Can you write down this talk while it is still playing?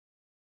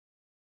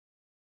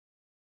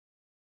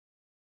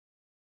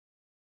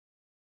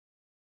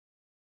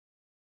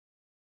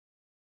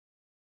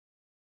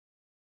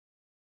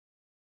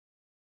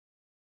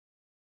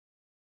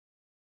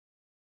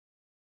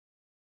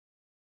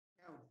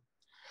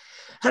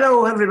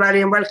Hello,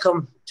 everybody, and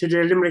welcome to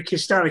the Limerick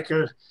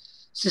Historical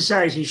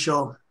Society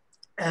Show.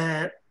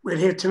 We're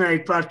here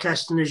tonight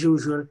broadcasting as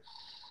usual,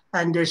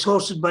 and it's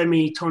hosted by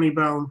me, Tony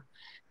Browne.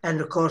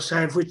 And of course, I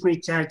have with me,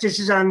 this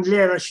is on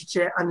Lair, I should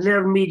say, on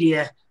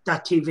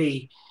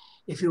lairmedia.tv,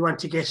 if you want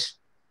to get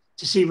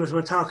to see what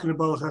we're talking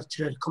about or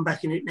to come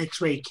back in it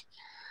next week.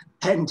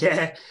 And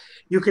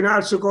you can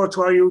also go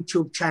to our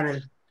YouTube channel,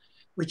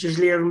 which is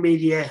Lair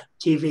Media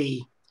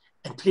TV.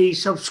 And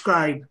please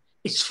subscribe.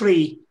 It's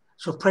free.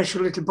 So press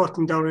your little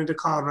button down in the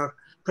corner,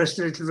 press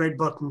the little red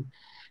button,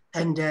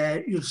 and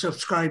you'll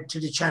subscribe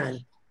to the channel.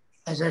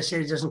 As I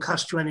said, it doesn't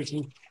cost you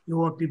anything. You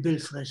won't be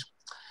billed for it.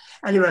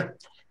 Anyway,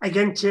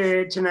 again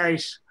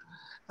tonight,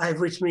 I have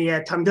with me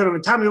Tom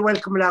Donovan. Tommy,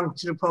 welcome along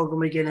to the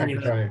programme again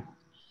anyway.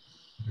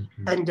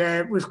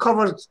 And we've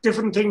covered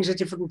different things at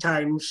different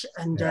times,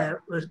 and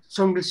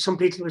some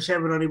people will say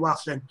we're only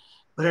waffling.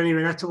 But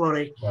anyway, not to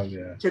worry. Well,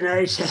 yeah.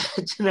 Tonight,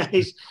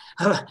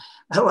 I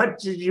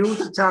want you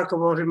to talk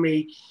about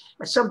me.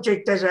 A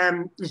subject that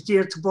is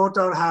dear to both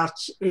our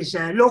hearts is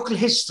local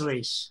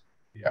histories.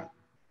 Yeah.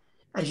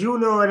 As you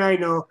know and I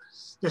know,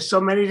 there's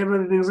so many of them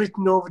have been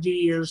written over the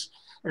years.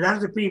 A lot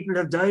of the people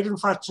have died,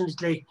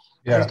 unfortunately.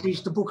 Yeah. At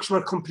least the books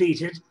were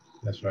completed.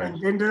 That's right.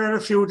 And then there are a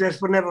few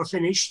that were never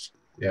finished.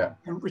 Yeah.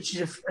 Which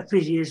is a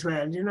pity as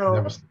well, you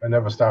know. I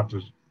never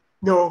started.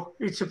 No,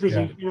 it's a pity,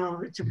 Yeah. you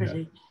know, it's a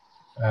pity.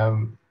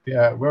 We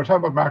were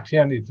talking about Mark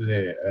Tierney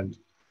today, and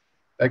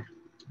like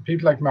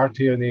people like Mark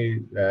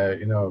Tierney,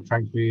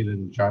 Frank Beale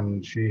and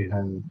John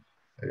Sheehan,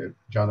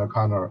 John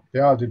O'Connor, they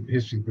all did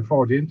history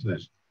before the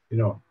internet,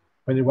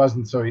 when it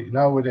wasn't so.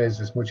 Nowadays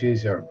it's much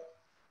easier,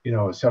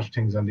 search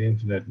things on the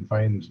internet and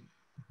find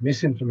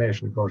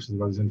misinformation, of course, as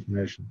well as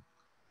information.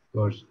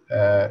 But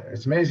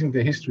it's amazing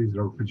the histories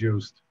that are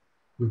produced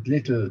with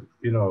little,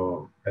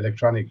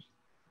 electronic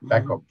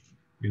backup,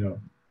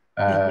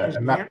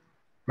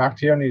 Mark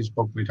Tierney's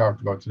book we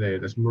talked about today,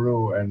 that's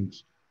Moreau and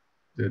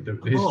the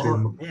history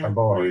of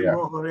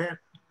Moreau.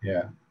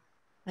 Yeah.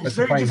 It's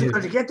very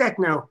difficult to get that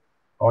now.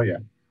 Oh, yeah.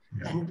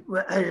 And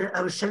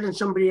I was telling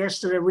somebody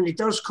yesterday, when it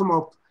does come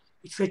up,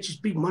 it fetches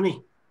big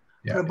money.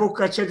 Yeah. For a book,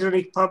 I said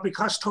it probably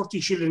cost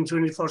 30 shillings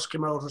when it first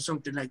came out or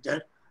something like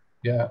that.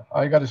 Yeah,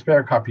 I got a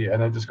spare copy,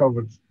 and I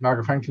discovered,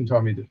 Margaret Franklin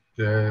told me that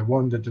the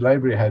one that the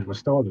library had was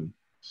stolen.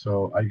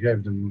 So I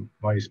gave them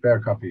my spare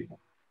copy.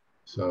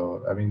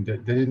 So, I mean, they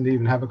didn't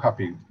even have a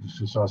copy. It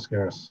was so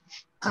scarce.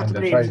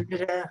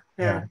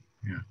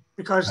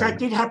 Because that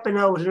did happen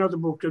now with another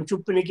book. I'm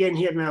jumping again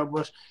here now,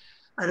 but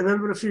I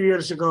remember a few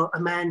years ago, a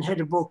man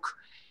had a book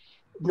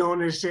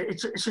known as,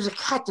 it was a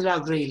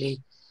catalogue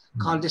really,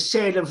 called The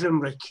Sale of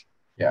Limerick.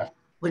 Yeah.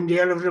 When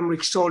the Earl of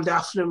Limerick sold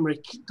off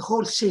Limerick, the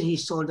whole city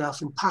sold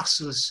off in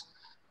parcels.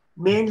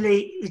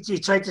 Mainly, he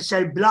tried to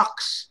sell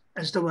blocks,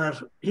 as there were.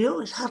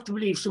 It's hard to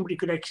believe somebody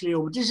could actually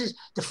own. This is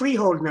the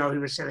freehold now he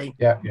was selling.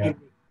 Yeah.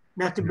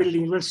 Not the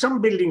buildings. Well, some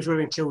buildings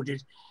were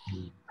included.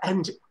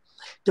 And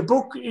the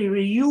book is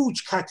a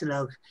huge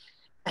catalogue.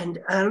 And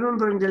I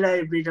remember in the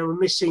library they were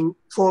missing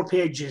 4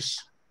 pages.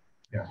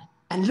 Yeah.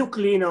 And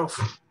luckily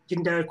enough,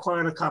 didn't I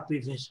acquire a copy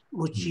of it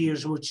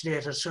much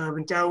later. So I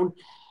went down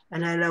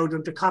and I allowed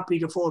them to copy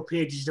the 4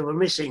 pages that were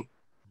missing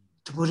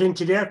to put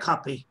into their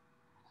copy.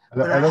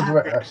 I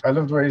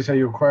love the way you say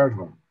you acquired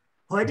one.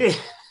 I did.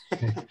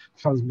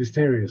 Sounds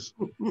mysterious.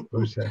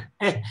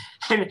 And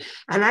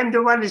I'm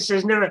the one that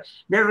says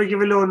never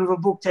give a loan of a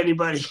book to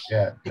anybody.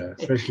 Yeah,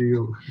 especially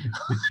you.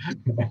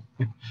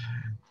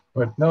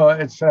 But no,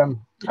 it's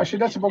actually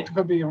that's a book that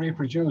could be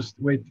reproduced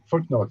with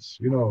footnotes,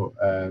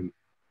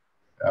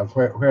 of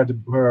where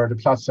the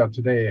plots are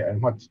today and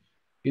what,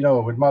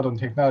 with modern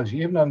technology,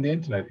 even on the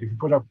internet, if you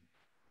put up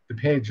the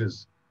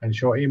pages and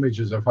show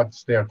images of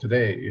what's there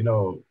today,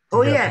 Oh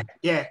yeah.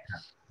 Yeah.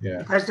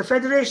 Because the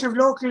Federation of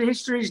Local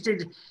Histories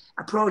did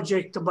a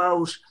project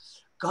about,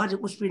 God,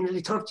 it must be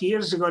nearly 30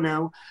 years ago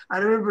now. I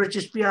remember it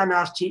just be on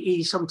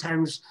RTE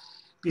sometimes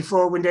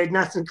before, when they had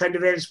nothing kind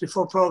of else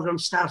before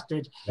programs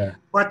started. Yeah.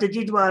 What they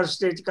did was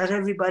they got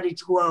everybody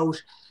to go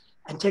out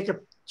and take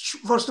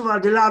first of all,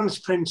 the Lawrence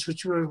prints,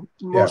 which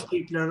most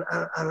people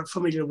are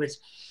familiar with.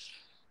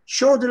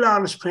 Show the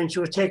Lawrence prints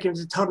who were taken at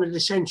the turn of the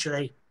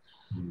century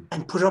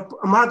and put up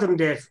a modern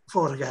day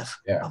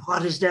photograph of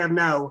what is there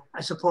now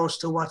as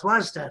opposed to what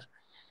was there.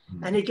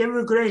 And it gave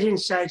a great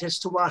insight as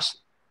to what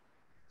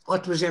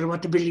was there and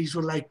what the buildings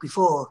were like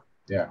before.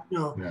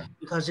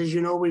 Because as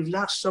you know, we've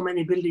lost so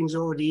many buildings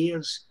over the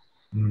years.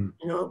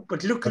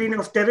 But luckily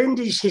enough, they're in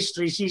these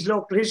histories, these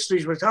local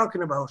histories we're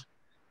talking about.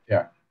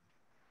 Yeah.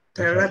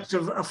 There are lots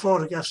of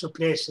photographs of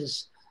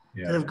places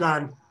that have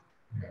gone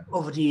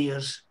over the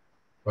years.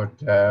 But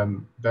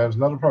there was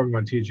another program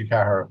on TG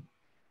Carr.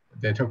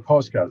 They took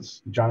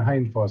postcards, John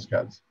Hine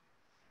postcards,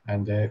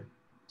 and a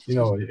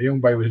young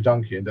boy with a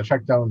donkey, and they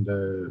tracked down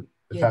the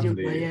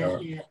family.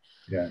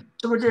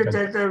 So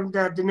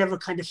they never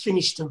kind of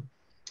finished them.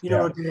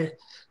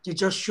 They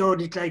just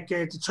showed it like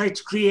they tried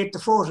to create the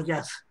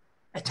photograph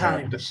at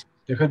times.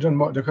 They could have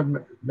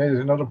made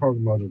another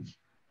program out of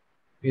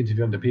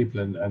interviewing the people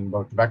and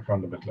about the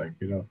background of it, like,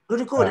 you know.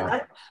 Good, good.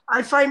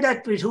 I find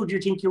that with Who Do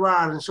You Think You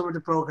Are and some of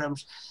the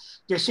programs,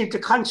 they seem to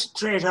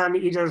concentrate on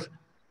either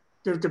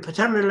the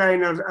paternal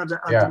line or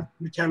the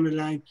maternal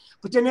line,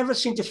 but they never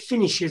seem to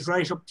finish it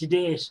right up to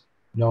date.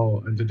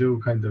 No, and to do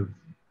kind of,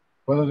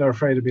 whether they're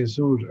afraid of being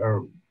sued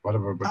or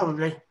whatever, but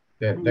probably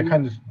they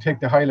kind of take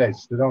the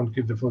highlights. They don't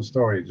give the full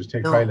story, just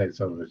take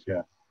highlights out of it.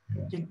 Yeah.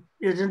 They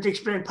didn't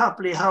explain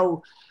properly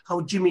how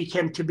Jimmy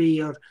came to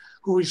be or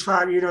who his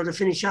father, you know, they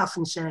finish off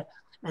and say,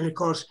 and of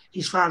course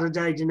his father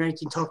died in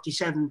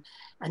 1937,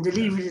 and they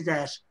leave it at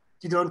that.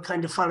 They don't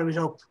kind of follow it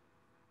up.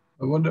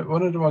 One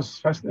of the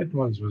most fascinating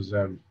ones was,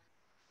 I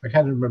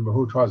can't remember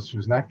who it was. She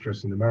was an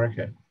actress in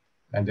America,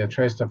 and they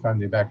traced her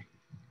family back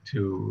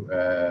to,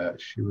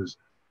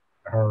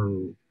 her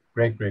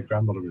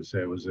great-great-grandmother would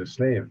say was a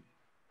slave,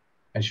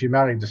 and she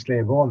married the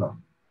slave owner,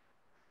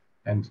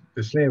 and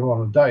the slave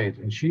owner died,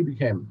 and she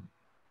became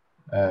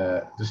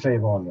the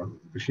slave owner.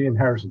 She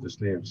inherited the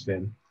slaves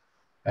then,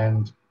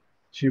 and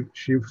she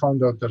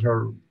found out that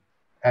her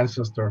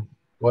ancestor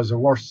was a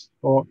worse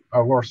owner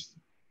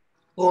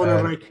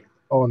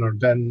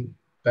than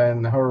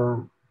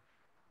her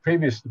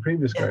the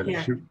previous guy.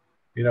 Yeah. She,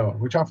 you know,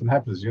 which often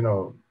happens. You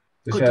know,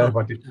 they say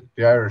about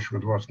the Irish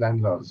with worse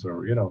landlords,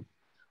 or you know,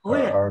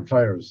 or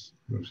employers.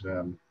 But,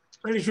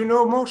 well, as you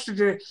know, most of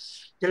the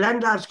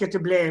landlords get the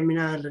blame in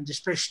Ireland,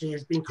 especially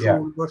as being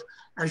cruel. Yeah. But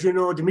as you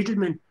know, the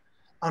middlemen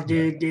are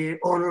the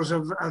owners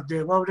of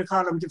the, what would they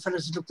call them, the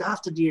fellas that looked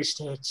after the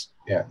estates.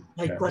 Yeah.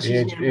 Like what's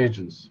his name?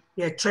 Agents.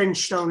 Yeah,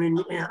 Trench down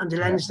on the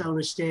Lansdowne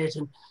estate,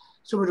 and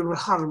some of them were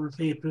horrible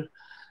people,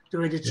 the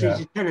way they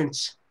treated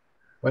tenants.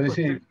 Well, you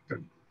see,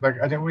 like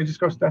I think we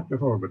discussed that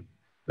before, but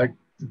like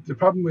the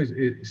problem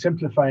is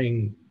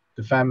simplifying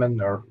the famine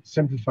or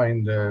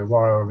simplifying the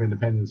War of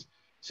Independence,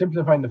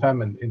 simplifying the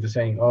famine into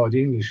saying, oh, the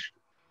English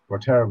were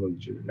terrible,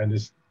 and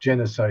this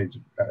genocide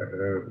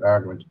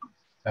argument.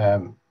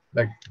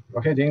 Like,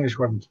 okay, the English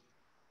weren't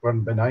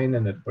benign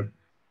in it, but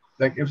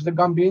like it was the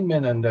Gambine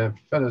men and the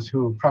fellas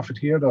who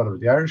profiteered out of it,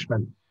 the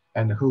Irishmen,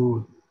 and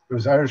who it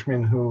was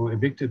Irishmen who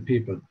evicted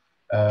people.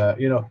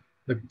 You know,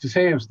 to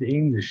say it was the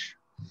English.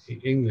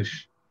 It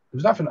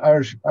was often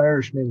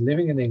Irishmen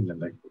living in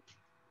England. Like,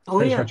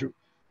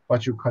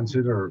 what you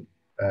consider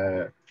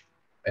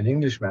an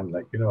Englishman.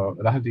 Like, you know,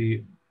 a lot of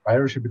the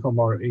Irish have become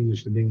more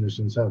English than the English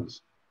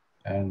themselves,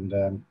 and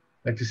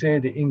like to say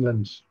that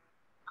England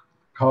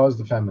caused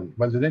the famine.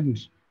 Well, they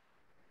didn't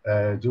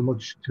do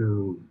much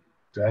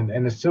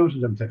and it suited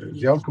them.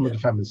 The outcome of the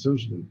famine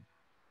suited them.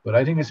 But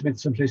I think it's a bit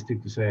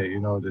simplistic to say, you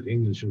know, that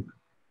England should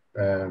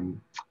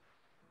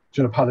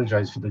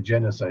apologize for the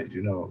genocide.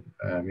 You know,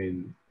 I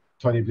mean,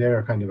 Tony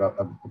Blair kind of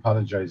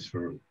apologized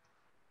for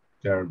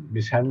their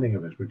mishandling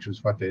of it, which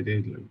was what they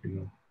did. Like, you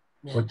know,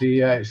 but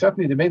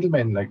certainly the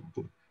middlemen, like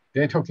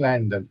they took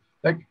land, and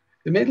like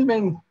the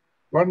middlemen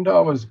weren't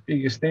always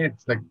big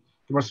estates. Like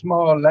there were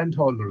small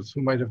landholders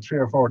who might have 3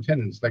 or 4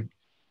 tenants. Like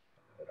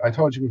I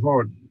told you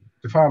before,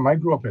 the farm I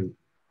grew up in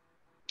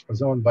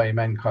was owned by a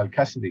man called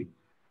Cassidy,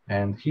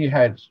 and he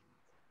had,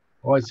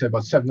 I'd say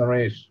about 7 or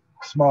 8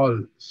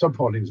 small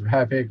subholdings of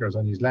half acres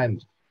on his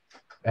land.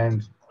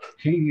 And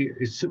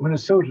when it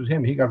suited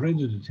him, he got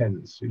rid of the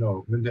tenants. You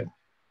know, when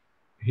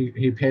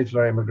he paid for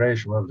their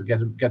immigration, to get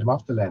them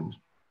off the land,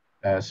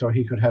 so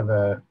he could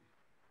have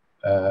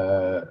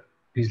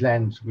his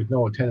land with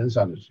no tenants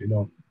on it. You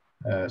know,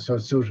 so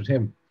it suited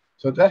him.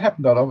 So that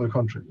happened all over the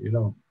country. You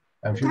know.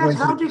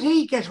 How did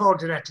he get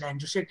hold of that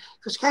land? You said,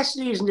 because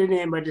Cassidy isn't the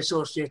name I'd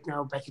associate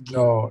now back in the day.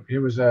 No, he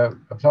was a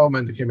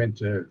ploughman that came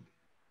into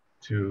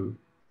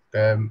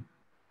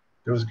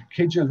there was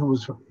Kidgel who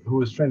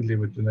was friendly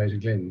with the Knight of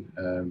Glyn,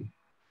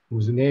 who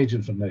was an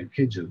agent for the Knight of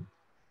Kidgel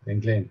in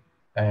Glyn.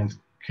 And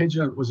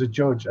Kidgel was a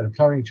judge at a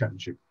ploughing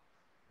championship.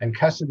 And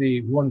Cassidy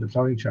won the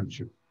ploughing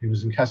championship. He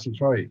was in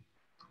Castletroy.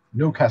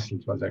 Newcastle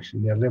it was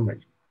actually, near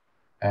Limerick.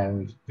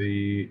 And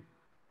he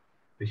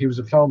was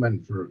a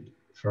ploughman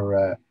for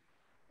a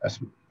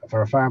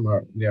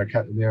farmer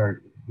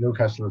near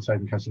Newcastle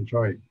outside in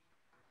Castletroy,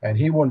 and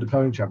he won the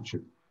ploughing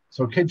championship.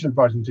 So Kidgel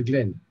brought him to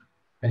Glyn,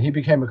 and he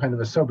became a kind of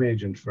a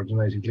sub-agent for the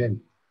Knight of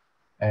Glyn.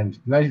 And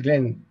the Knight of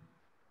Glyn,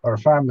 or a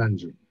farm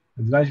manager,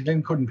 and the Knight of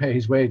Glyn couldn't pay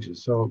his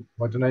wages. So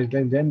what the Knight of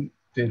Glyn then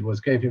did was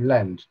gave him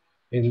land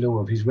in lieu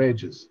of his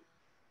wages.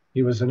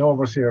 He was an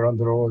overseer on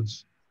the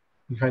roads.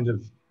 He kind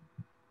of,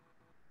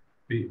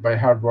 by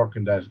hard work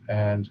and that,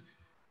 and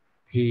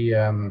he.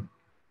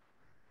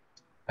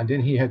 And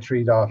then he had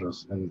 3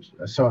 daughters and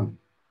a son.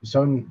 The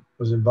son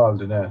was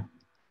involved in a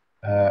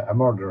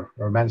murder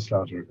or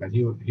manslaughter, and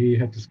he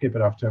had to skip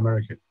it off to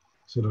America.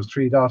 So there was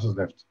 3 daughters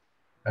left,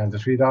 and the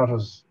 3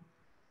 daughters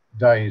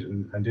died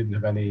and didn't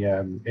have any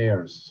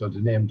heirs, so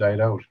the name died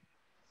out.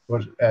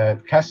 But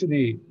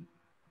Cassidy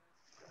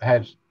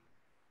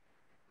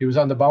he was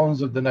on the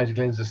bounds of the Knight of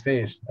Glyn's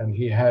estate, and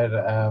he had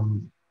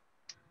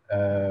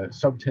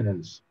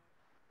subtenants,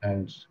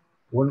 and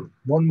one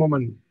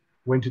woman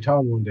went to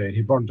town one day and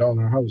he burnt down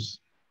her house.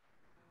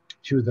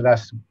 She was a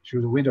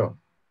widow,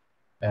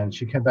 and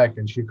she came back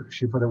and she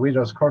put a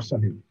widow's curse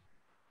on him.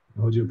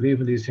 Would you believe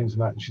in these things or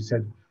not? And she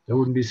said, there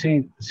wouldn't be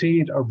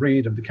seed or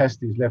breed of the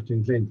Cassidys left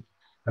in Glyn.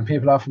 And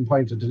people often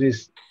pointed to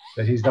this,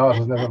 that his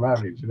daughter's never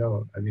married, you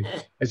know. I mean,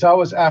 it's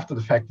always after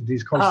the fact that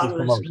these curses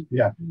come out.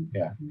 Yeah,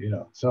 you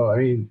know. So, I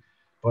mean,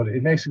 but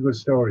it makes a good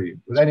story.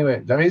 But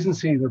anyway, there isn't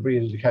seed or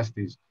breed of the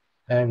Cassidys.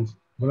 And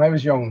when I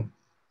was young,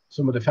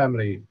 some of the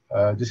family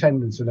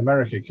descendants in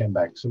America came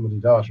back, some of the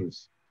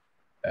daughters.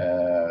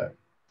 And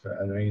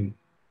I mean,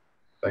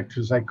 like, it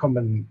was like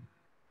coming,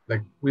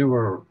 like we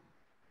were,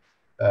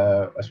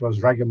 I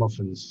suppose,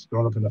 ragamuffins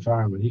growing up on the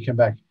farm. When he came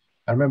back,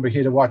 I remember he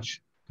had a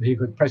watch that he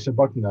could press a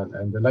button on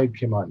and the light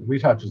came on. We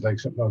thought it was like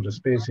something out of the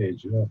space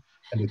age, you know,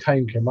 and the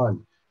time came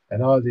on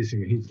and all these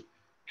things. He's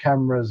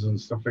cameras and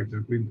stuff like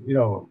that. We, you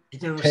know,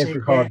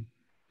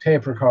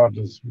 tape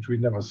recorders, which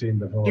we'd never seen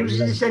before. He was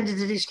a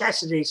descendant of these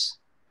Cassidys.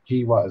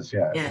 He was,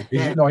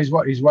 No, his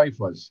wife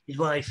was. His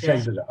wife,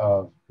 descendant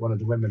of one of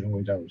the women who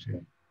went out,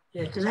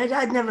 Yeah, because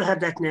I'd never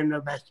had that name now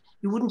back.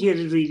 You wouldn't hear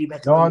it really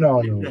back.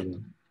 No.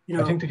 You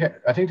know,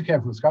 I think they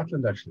came from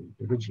Scotland actually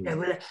originally. Yeah,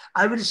 well,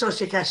 I would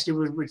associate Cassidy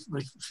with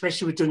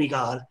especially with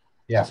Donegal.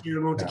 Yeah, the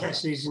amount of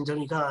Cassidys in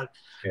Donegal.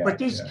 But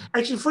this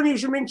actually funny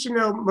as you mentioned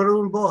now,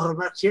 Maroon Boher,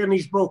 Matt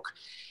Tierney's book.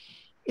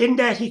 In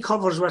that he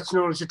covers what's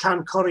known as the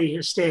Cloncorry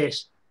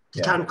estate,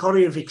 the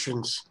Cloncorry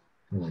evictions.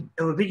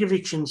 There were big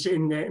evictions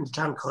in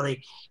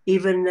Cloncorry.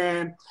 Even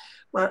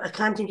I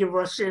can't think of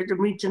what's the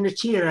meeting the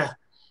Tira.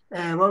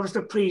 What was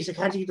the priest? I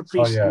can't think of the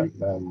priest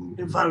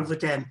involved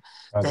with them.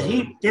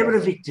 They were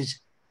evicted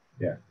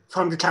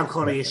from the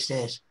Cloncorry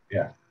estate.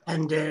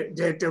 And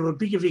there were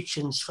big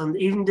evictions from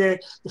even the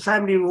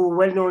family who were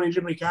well known in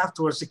Limerick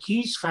afterwards, the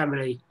Keys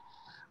family.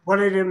 One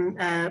of them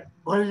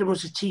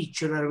was a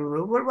teacher. I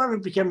remember. One of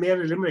them became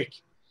mayor of Limerick.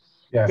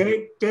 Yeah.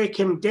 They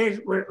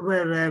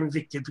were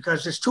evicted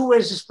because there's two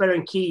ways of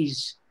spelling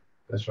Keys.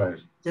 That's right.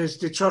 There's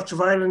the Church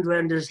of Ireland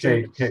when there's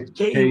the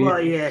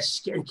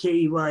K-E-Y-S and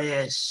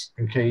K-E-Y-S.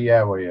 And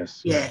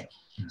K-E-Y-S. Yeah.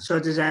 So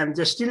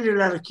there's still a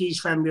lot of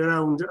Keys family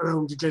around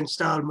the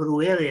Glenstall,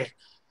 Maru area.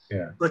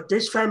 Yeah. But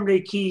this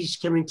family Keys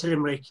came into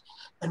Limerick.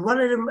 And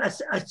one of them,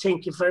 I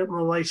think, if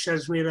my wife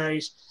serves me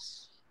right,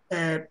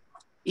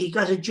 he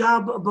got a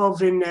job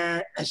above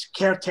as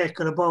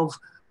caretaker above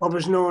what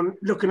was known,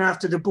 looking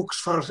after the books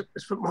for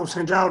Mount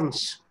St.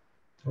 Lawrence.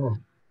 Oh.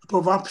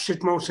 Above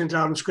opposite Mount St.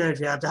 Lawrence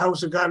graveyard. The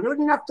house had gone, it was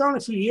knocked down a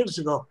few years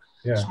ago.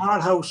 Yeah.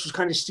 Small house was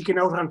kind of sticking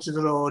out onto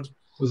the road.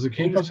 Was it the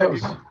keeper's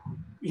house?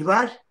 You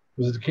what?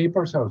 Was it the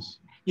keeper's house?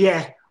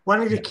 Yeah.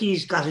 One of the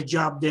Keys got a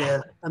job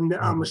there. And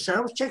I must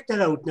check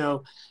that out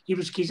now. He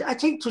was Keys. I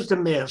think it was the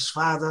mayor's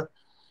father.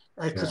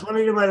 Because one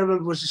of them I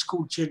remember was a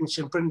school kid in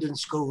St.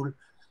 Brendan's School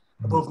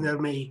above near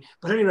me.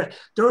 But anyway,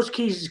 those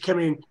Keys came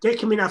in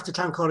after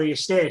Cloncorry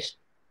estate.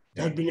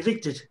 They had been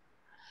evicted.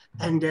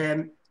 And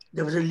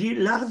there was a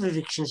lot of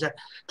evictions.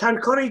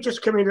 Cloncorry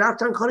just came in.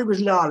 Cloncorry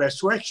was lawless,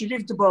 who actually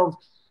lived above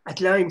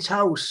at Lyon's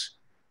house.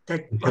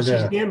 That was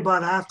his name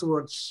bought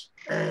afterwards.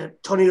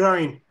 Tony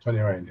Ryan. Tony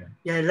Ryan,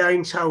 yeah. Yeah,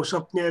 Lyon's house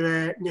up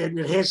near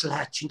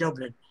Hazelhatch in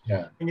Dublin.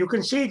 Yeah. And you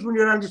can see it when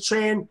you're on the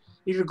train,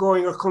 either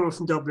going or coming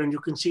from Dublin. You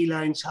can see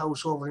Lyon's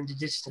house over in the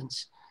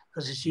distance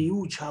because it's a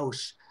huge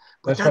house.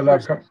 But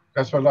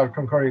that's where Lord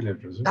Cloncorry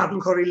lived, was it? Lord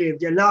Cloncorry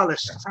lived,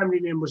 Lawless. The family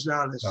name was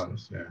Lawless.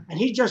 Lawless, yeah. And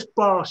he just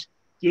bought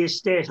the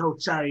estate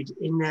outside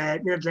in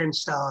near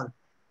Glenstall,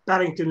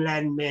 Barrington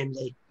land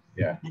mainly.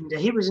 Yeah. And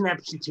he was an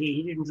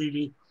absentee.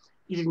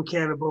 He didn't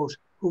care about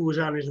who was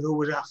on it and who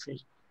was off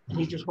it. And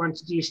he just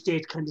wanted the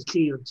estate kind of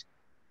cleared.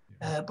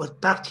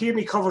 But back here,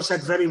 he covers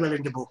that very well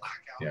in the book.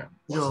 Yeah.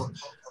 You know,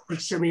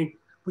 which, I mean,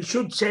 we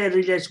should say,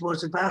 really, I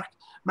suppose, that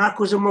Mark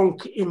was a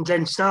monk in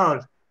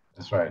Glenstall.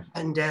 That's right.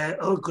 And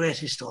great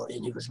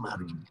historian he was, Mark.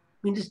 I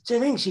mean, the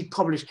things he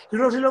published. He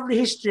wrote a lovely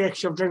history,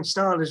 actually, of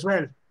Glenstall as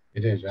well.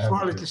 It is.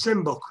 Small little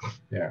slim book.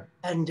 Yeah.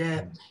 And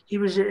he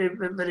was a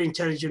very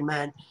intelligent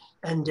man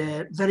and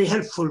very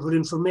helpful with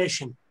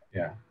information.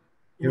 Yeah.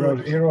 He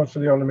wrote for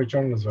the Limerick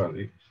Journal as well.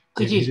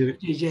 He did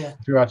a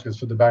few articles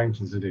for the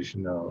Barrington's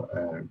edition now,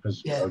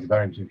 because of the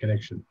Barrington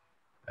connection.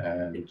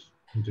 And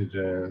he did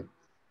an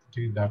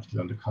article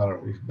on the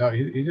collar. No,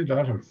 he did a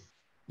lot of.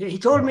 Yeah, he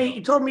told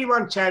me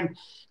one time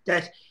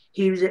that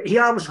he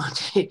always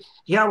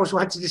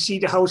wanted to see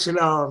the House of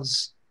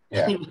Lords.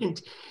 Yeah.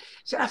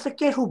 So I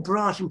forget who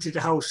brought him to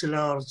the House of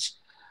Lords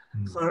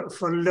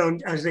for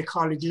lunch, as they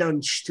call it,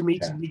 lunch, to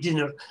meet him for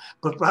dinner,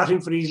 but brought him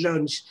for his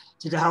lunch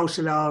to the House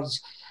of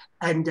Lords.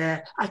 And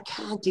I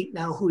can't think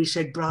now who he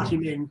said brought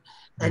him in.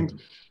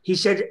 And he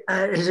said,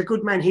 there's a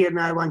good man here and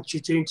I want you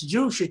to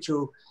introduce you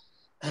to.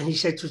 And he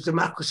said it was the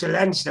Marquis of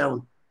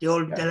Lansdowne,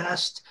 the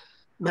last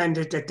man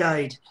that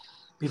died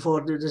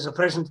before. There's a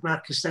present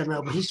Marquis there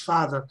now, but his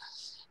father.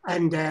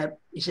 And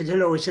he said,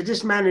 hello. He said,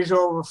 this man is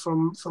over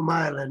from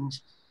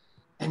Ireland.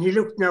 And he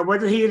looked now,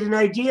 whether he had an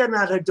idea or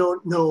not, I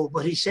don't know.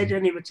 But he said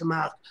anyway to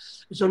Mark,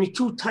 there's only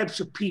two types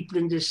of people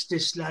in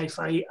this life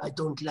I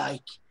don't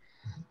like.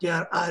 They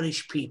are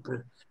Irish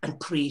people and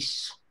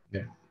priests.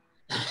 Yeah.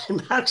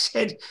 And Mark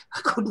said,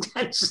 I couldn't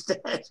answer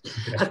that.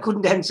 Yeah. I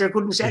couldn't say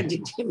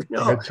anything to him, you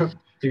know.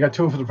 He got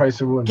two for the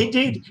price of one. He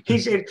did. He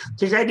said,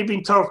 "He's already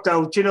been talked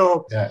out, you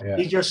know." Yeah.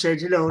 He just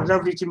said,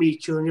 lovely to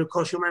meet you. And of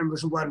course, your man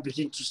wasn't one bit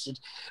interested.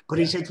 But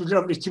he said, it was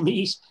lovely to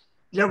meet.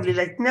 Lovely,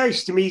 like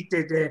nice to meet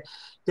the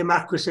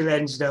Marquis of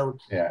Lansdowne.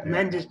 Yeah.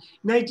 And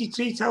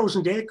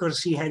 93,000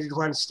 acres he had at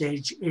one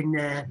stage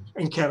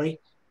in Kerry.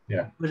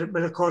 Yeah.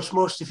 But of course,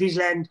 most of his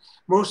land,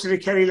 most of the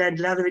Kerry land,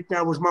 a lot of it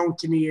now was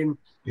mountainy and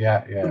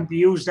wouldn't be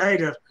used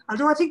either.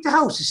 Although I think the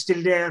house is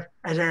still there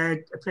at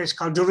a place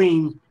called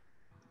Doreen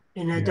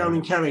down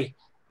in Kerry.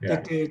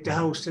 That the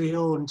house that he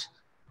owned,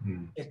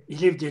 he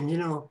lived in, you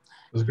know.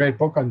 There's a great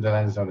book on the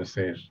Lansdowne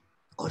estate.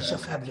 Oh, it's a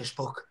fabulous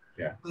book.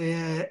 Yeah.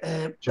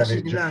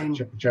 Jerry Lyne.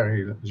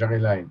 Jerry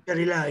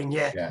Lyne,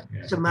 yeah.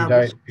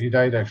 He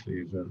died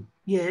actually as well.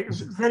 Yeah, it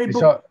was very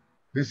book.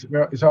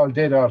 It's all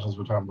dead artists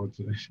we're talking about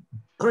today.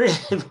 Oh,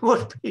 yeah,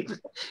 most people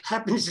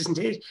happens, isn't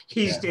it?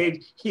 He's dead,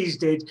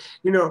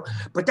 you know.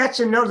 But that's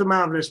another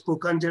marvellous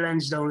book on the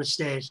Lansdowne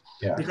estate.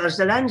 Yeah. Because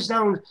the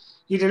Lansdowne,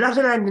 he had a lot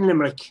of land in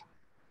Limerick.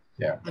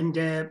 Yeah. And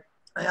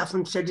I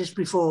often said this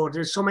before,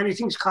 there's so many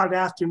things called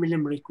after him in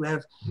Limerick. We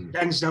have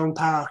Lansdowne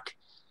Park,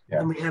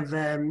 and we have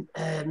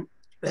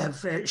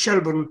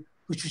Shelburne,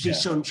 which was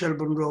his son,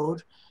 Shelburne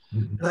Road.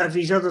 You have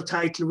his other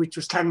title, which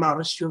was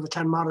Clanmorris. You have a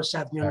Clanmorris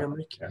Avenue in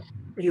Limerick. Yeah.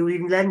 You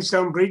even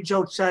Lansdowne Bridge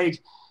outside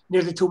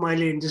near the 2 Mile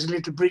Lane. There's a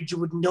little bridge you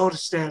wouldn't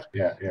notice there,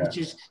 which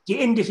is the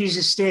end of his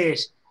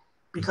estate,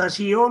 because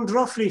he owned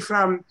roughly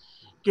from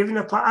giving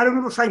up. I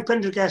remember Frank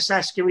Pendergast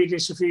asking me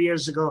this a few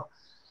years ago.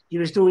 He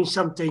was doing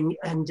something,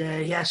 and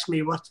he asked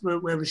me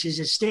where was his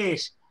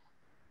estate.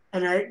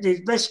 And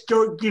the best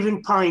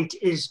given point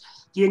is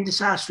the end of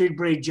Sarsfield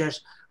Bridge at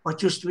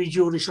what used to be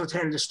Jury's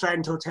Hotel, the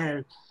Strand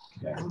Hotel.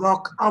 Yeah. And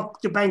walk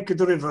up the bank of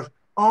the river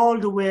all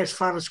the way as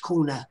far as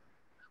Coona,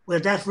 where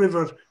that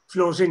river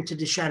flows into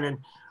the Shannon,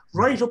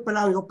 right up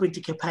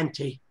into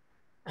Capanty,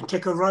 and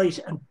take a right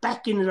and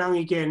back in along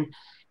again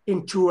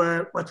into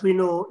what we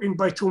know in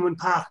by Tuman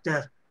Park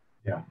there.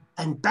 Yeah.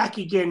 And back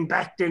again,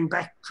 back to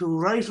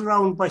right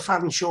around by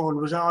Farnshawn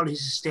was all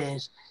his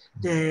estate,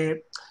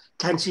 the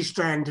Clancy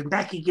Strand, and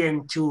back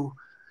again to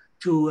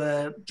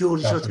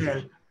Jury's Hotel.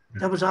 Yeah.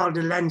 That was all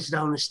the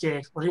Lansdowne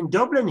estate. But in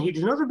Dublin, he had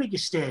another big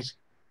estate,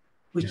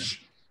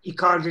 which he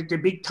called it the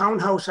big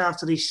townhouse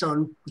after his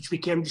son, which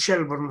became the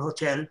Shelburne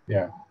Hotel.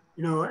 Yeah.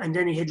 You know, and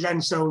then he had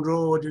Lansdowne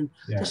Road, and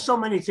there's so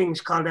many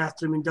things called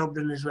after him in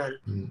Dublin as well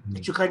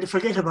that you kind of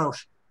forget about.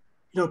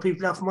 You know,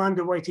 people often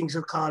wonder why things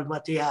are called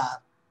what they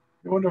are.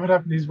 You wonder what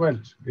happened to his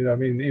wealth. You know, I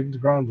mean, even the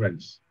ground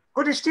rents.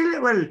 Oh, they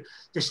still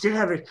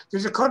have it.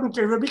 There's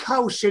a big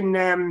house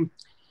in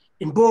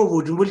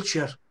Borewood in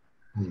Wiltshire.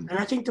 And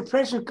I think the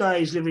present guy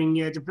is living,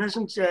 the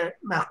present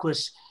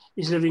Marquis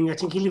is living, I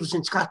think he lives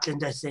in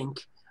Scotland, I think.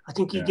 I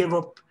think he gave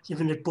up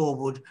living at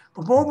Borewood.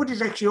 But Borewood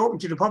is actually open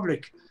to the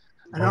public.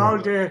 And all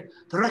the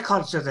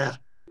records are there,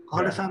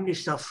 all the family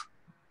stuff.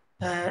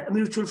 A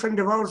mutual friend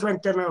of ours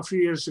went there now a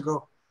few years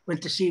ago,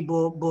 went to see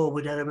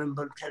Borewood, I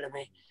remember him telling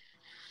me.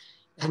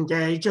 And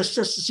just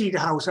to see the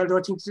house, although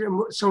I think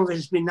some of it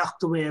has been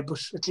knocked away, but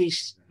at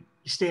least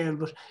he's there.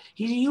 But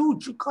he's a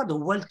huge, God, the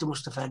wealth he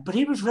must have had. But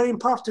he was a very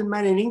important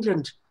man in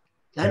England,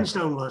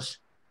 Lansdowne was.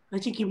 I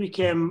think he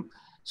became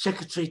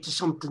secretary to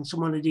some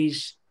one of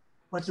these,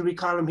 what do we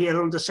call them here,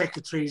 under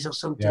secretaries or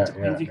something, to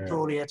Queen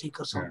Victoria, I think,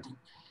 or something.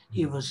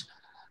 He was.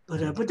 But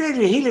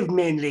he lived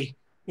mainly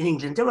in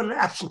England. They were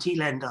absentee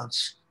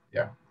landlords.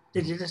 Yeah.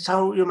 That's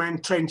how your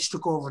man Trench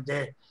took over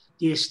the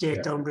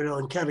estate down below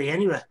in Kerry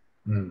anyway.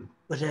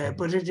 But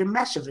it's a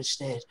massive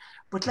estate.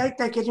 But like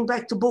that, getting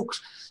back to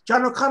books,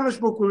 John O'Connor's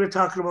book we were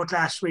talking about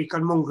last week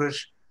on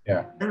Mongers.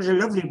 Yeah. That was a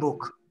lovely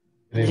book.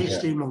 The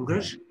History of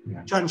Mongers.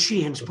 Yeah. John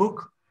Sheehan's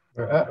book.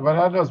 Well,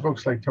 all those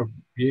books took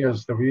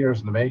years. There were years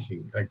in the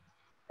making. Like,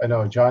 I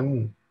know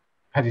John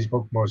had his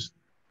book most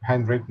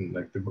handwritten,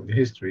 like the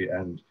history,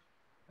 and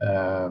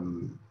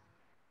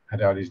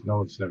had all his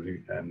notes and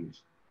everything, and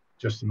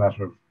just a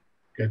matter of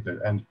getting it.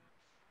 And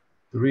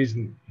the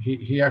reason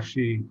he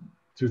actually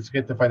to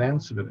get the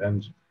finance of it,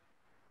 and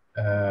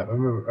I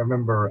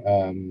remember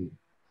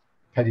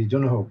Paddy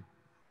Donoghue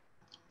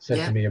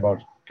said to me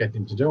about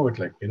getting to do it,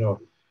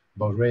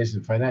 about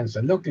raising finance.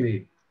 And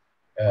luckily,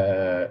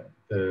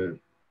 the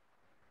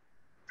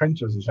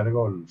printers in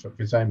Shanagol,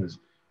 Fitzsimons,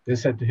 they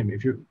said to him,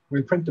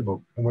 we'll print the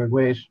book and we'll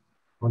wait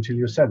until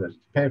you sell it to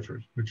pay for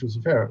it, which was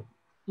fair,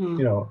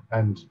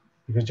 and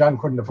because John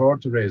couldn't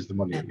afford to raise the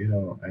money,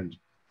 and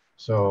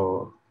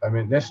so, I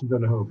mean, Nessun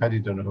Donoghue, Paddy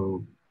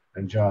Donoghue,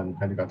 and John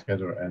kind of got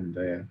together and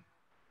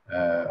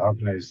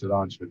organised the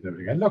launch of it and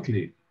everything. And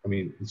luckily, I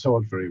mean, it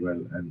sold very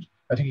well, and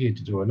I think he had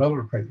to do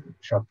another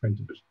short print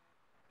of it.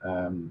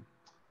 And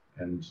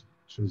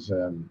it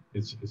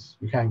was,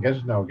 we can't get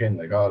it now again,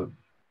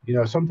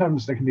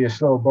 sometimes there can be a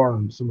slow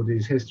burn, some of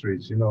these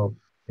histories, you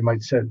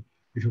might sell,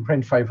 if you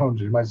print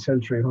 500, you might sell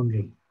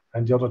 300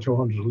 and the other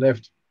 200 are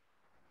left.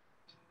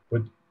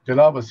 But they'll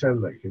always sell,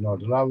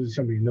 there'll always be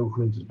somebody new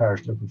coming into the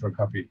parish looking for a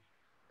copy.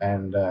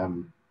 And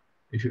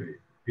if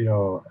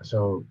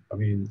so, I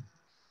mean,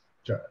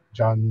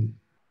 John,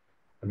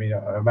 I mean,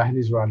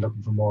 Mahony's around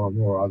looking for more and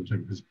more all the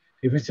time, because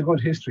if it's a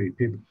good history,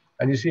 people,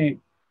 and you see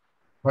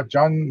what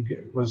John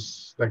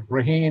was like,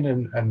 Raheen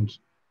and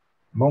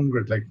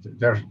Mungret, like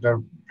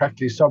they're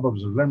practically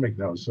suburbs of Limerick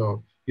now.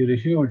 So you had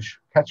a huge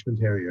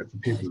catchment area for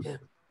people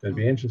that'd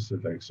be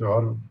interested. Like, so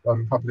out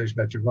of population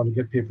that you're going to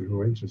get people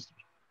who are interested.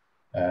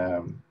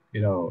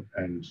 You know,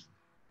 and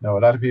now a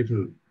lot of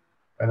people,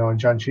 I know in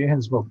John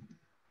Sheehan's book,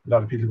 a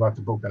lot of people bought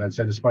the book and had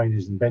said the spine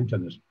isn't bent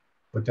on it,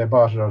 but they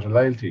bought it out of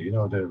loyalty, you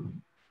know,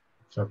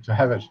 to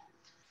have it.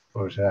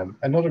 But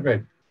another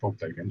great book,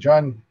 like, and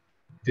John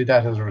did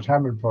that as a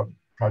retirement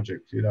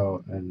project, you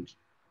know, and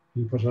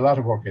he put a lot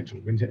of work into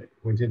it.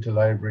 Went into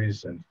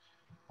libraries and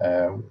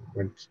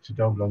went to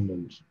Dublin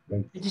and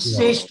went. This is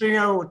history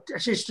now.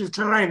 It's history of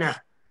Clarina.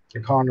 The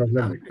corner of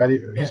Limerick,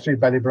 history of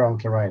Ballybrowne,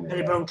 Clarina.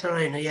 Ballybrowne,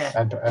 Clarina, yeah.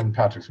 And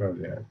Patricksville,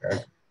 yeah.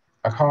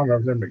 A corner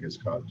of Limerick is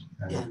called,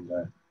 and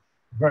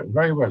very,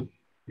 very well,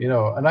 you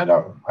know. And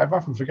I've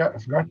often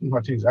forgotten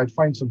what things. I'd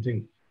find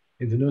something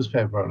in the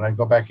newspaper, and I'd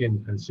go back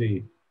in and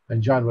see,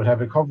 and John would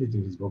have it covered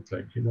in his book,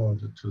 like, you know,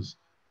 that was.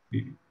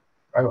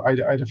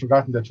 I'd have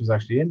forgotten that was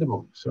actually in the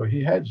book. So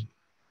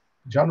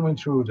John went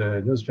through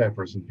the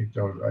newspapers and picked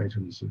out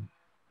items.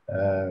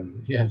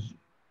 And,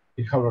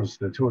 he covers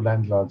the two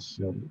landlords,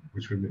 you know,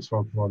 which we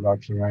spoke about,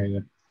 Lord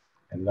Clarina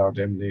and Lord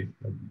Emily.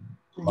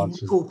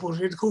 The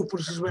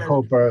Coopers as well.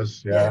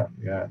 Coopers, yeah,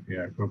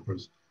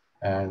 Coopers.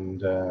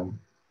 And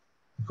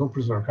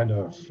Coopers are kind of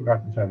a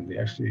forgotten family,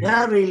 actually.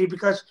 Yeah, really,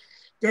 because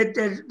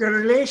the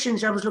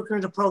relations, I was looking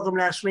at a program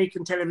last week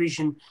on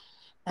television,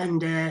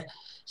 and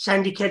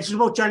Sandy Kelly, it's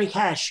about Johnny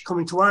Cash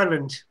coming to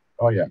Ireland.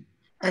 Oh, yeah.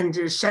 And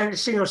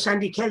singer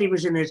Sandy Kelly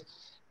was in it,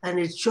 and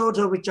it showed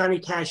her with Johnny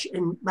Cash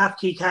in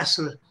Marquee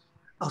Castle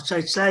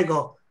outside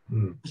Sligo,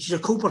 which is a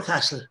Cooper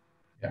castle.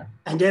 Yeah.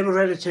 And they were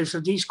relatives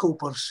of these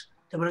Coopers.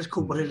 They were at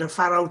Cooper Hill. They're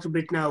far out a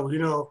bit now, you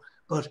know,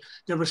 but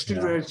they were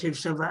still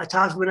relatives of. I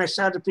thought when I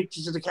saw the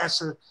pictures of the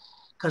castle,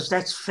 because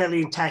that's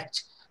fairly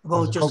intact,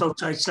 about just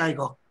outside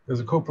Sligo. There's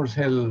a Cooper's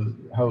Hill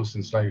house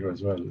in Sligo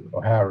as well.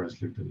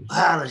 O'Hara's lived in it.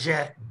 O'Hara's,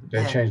 yeah.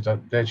 They changed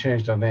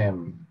their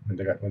name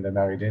when they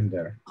married in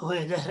there. Oh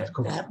yeah, that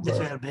happened a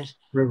fair bit.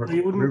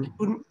 You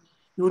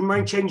wouldn't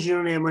mind changing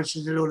your name once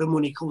there's a load of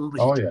money coming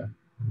with it. Oh yeah.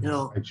 You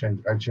know. I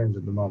changed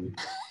it the money.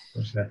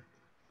 But,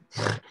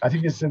 I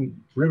think it's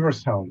in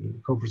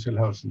Riverstown, Cooper's Hill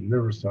house in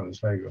Riverstown in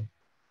Sligo.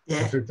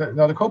 Yeah.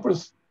 Now the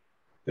Coopers,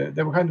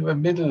 they were kind of a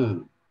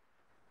middle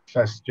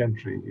class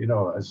gentry, you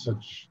know, as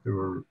such.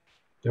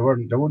 They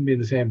wouldn't be in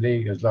the same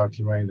league as Lord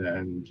Clarina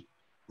and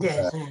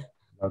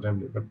Lord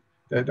Emily, but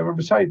they were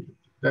beside.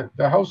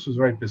 The house was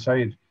right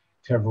beside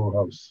Tervo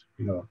House,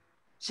 you know.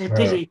 It's a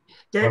pity.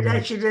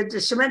 Actually, the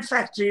cement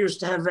factory used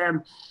to have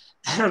a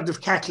herd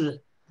of cattle,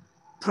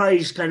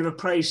 prize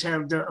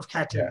herd of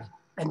cattle. Yeah.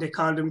 And they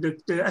called them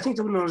I think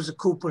they were known as the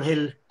Cooper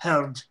Hill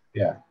herd.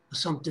 Yeah. Or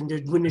something.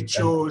 They'd win at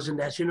shows and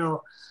that, you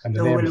know. And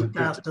they were well looked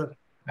after.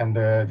 And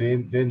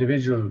the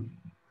individual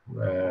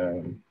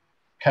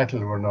cattle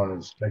were known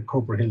as like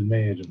Cooper Hill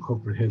Maid and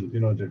Cooper Hill, you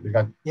know, they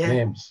got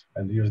names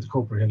and they used the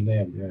Cooper Hill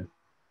name,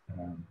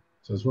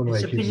 so it's one way.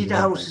 It's a pity the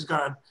house is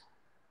gone.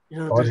 You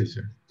know, there's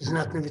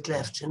nothing of it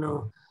left, you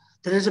know.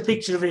 There is a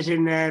picture of it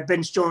in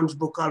Ben Stone's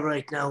book, All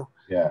Right Now.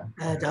 Yeah.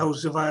 The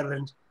House of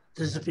Ireland.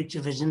 There's a picture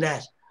of it in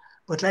that.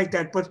 But like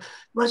that. But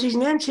was his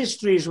name's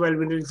history as well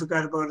when we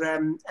forgot about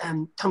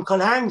Tom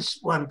Culhan's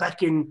one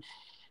back in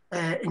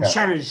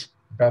Shannon.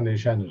 Bandy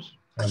Shannon.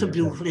 That's a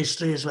beautiful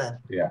history as well.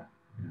 Yeah.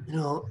 You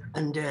know,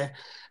 and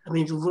I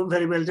mean,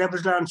 very well. That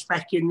was launched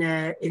back in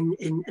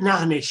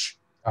Ahinish.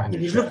 If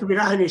he's looking at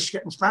Ahinish,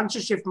 getting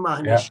sponsorship from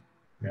Ahinish.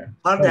 Yeah.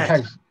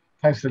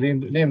 Thanks to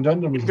Liam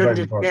Dundon was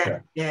very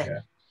important. Yeah.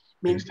 I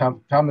mean,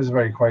 Tom is a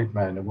very quiet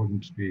man. It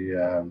wouldn't be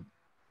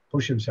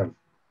push himself,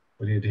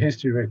 but he had the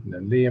history written.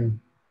 And Liam,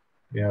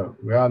 you know,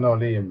 we all know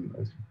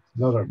Liam.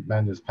 Another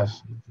man that's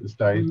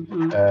died.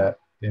 Liam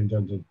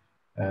Dundon,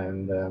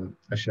 and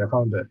actually, I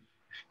found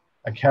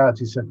a card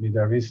he sent me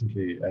there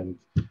recently, and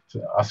to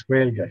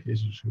Osquelga,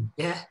 isn't it?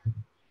 Yeah.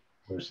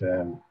 But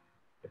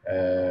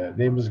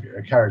Liam was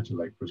a character,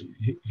 like, but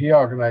he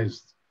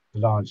organised the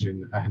launch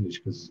in Ahinish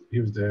because he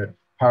was the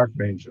park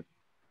ranger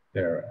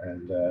there,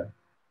 and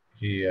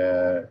he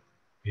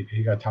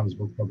got Tom's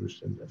book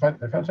published, and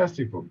a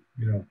fantastic book,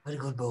 you know. Very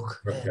good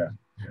book. Yeah.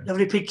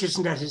 Lovely pictures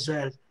in that as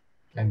well,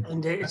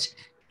 and it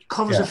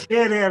covers a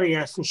fair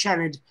area from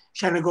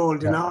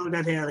Shannagold and all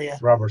that area.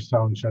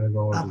 Robertstown,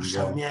 Shannagold.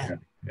 Robertstown,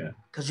 yeah.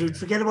 Because you'd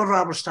forget about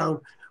Robertstown,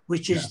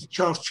 which is the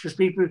church, because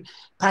people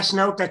passing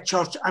out that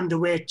church on the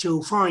way to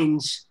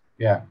Foynes.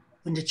 Yeah.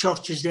 When the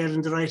church is there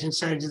on the right hand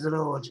side of the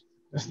road.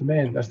 That's the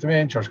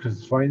main church,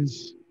 because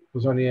Foynes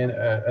was only an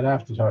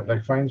afterthought.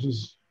 Like, Foynes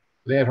was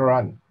later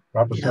on.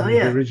 Robertstown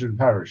was the original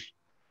parish.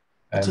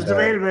 It was the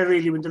railway,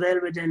 really, when the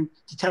railway then,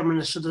 the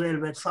terminus of the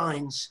railway at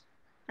Foynes,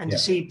 and the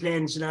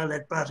seaplanes and all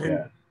that brought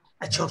in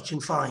a church in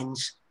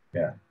Foynes.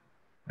 Yeah.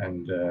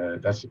 And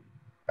that's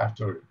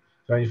after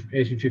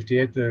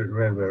 1858, the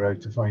railway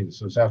arrived to Foynes.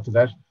 So it's after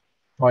that,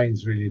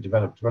 Foynes really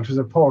developed. Well, it was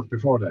a port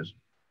before that.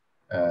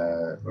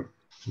 But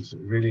It was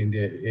really in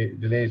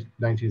the late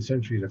 19th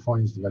century the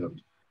finds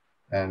developed.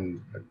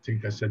 And I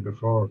think I said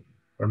before,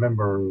 I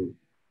remember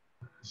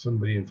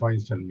somebody in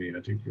Fines telling me,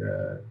 I think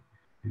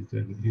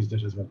he's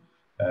dead as well,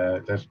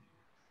 that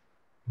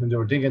when they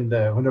were when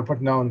they were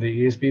putting down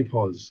the ESB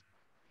poles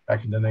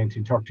back in the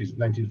 1930s,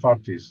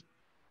 1940s,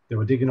 they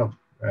were digging up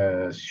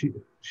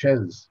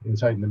shells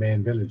inside the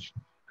main village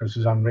because it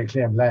was on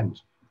reclaimed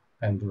land,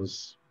 and it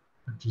was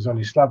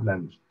only slab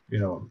land,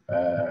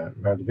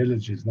 where the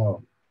village is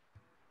now.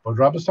 But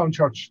Robertstown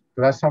Church,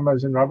 the last time I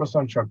was in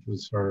Robertstown Church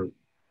was for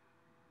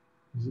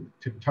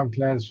Tom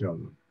Clan's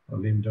funeral or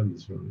Liam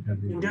Dunn's funeral.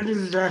 Liam Dunn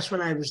was the last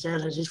one I was there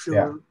at his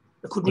funeral. Yeah.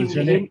 I couldn't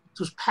even get in. It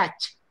was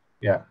packed.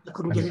 Yeah. I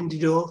couldn't get in the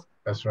door.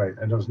 That's right.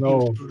 And there's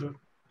no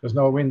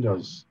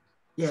windows.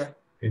 Yeah.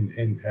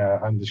 In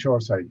on the shore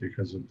side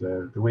because of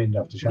the wind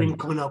off the channel. Wind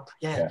coming up,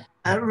 yeah.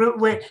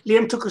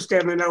 Liam took us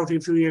there an outing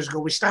a few years ago.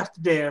 We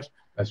started there.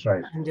 That's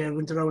right. And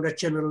went around that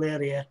general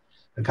area.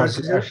 And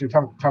actually,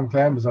 Tom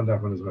Clan was on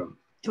that one as well.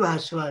 He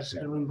was,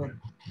 I remember.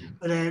 Yeah.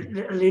 But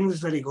Liam was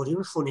very good. He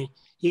was funny.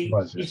 He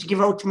used to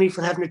give out to me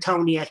for having a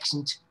townie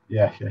accent.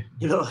 Yeah.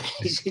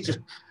 He said,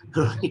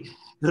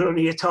 you're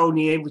only a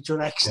townie with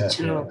your accent,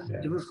 Yeah.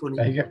 It was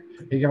funny. Yeah,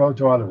 he gave out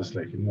to all of us,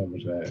 like,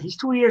 but, he's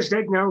 2 years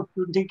dead now.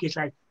 You wouldn't think it's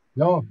like...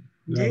 No.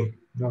 Yeah,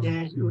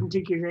 you wouldn't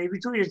think he's like...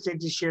 He's 2 years dead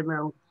this year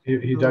now.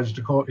 He dodged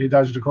the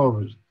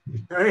COVID.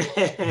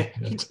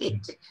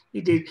 He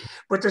did.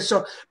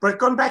 But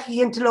going back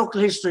again to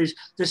local histories,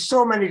 there's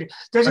so many.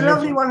 There's a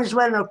lovely one as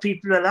well now.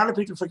 A lot of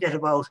people forget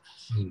about,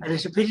 and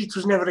it's a pity it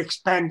was never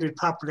expanded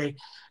properly.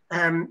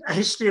 A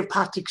history of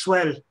Partick's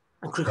Well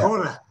and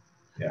Crickhora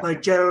by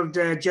Gerald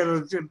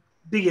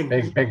Biggin.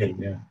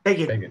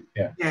 Biggin,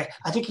 yeah.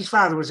 I think his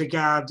father was a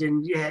guard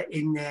in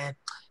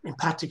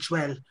Partick's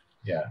Well.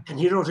 Yeah. And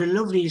he wrote a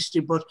lovely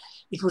history, but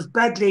it was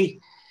badly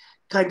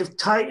kind of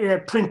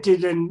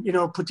printed and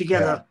put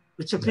together. Yeah.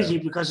 It's a pity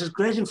because there's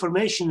great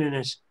information in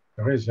it.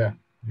 There is, yeah.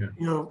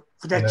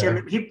 For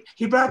that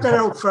he brought that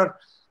out for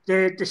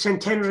the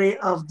centenary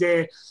of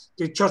the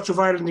Church of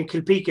Ireland in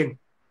Kilpeakin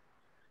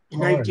in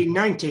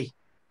 1990.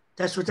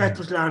 That's what that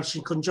was launched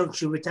in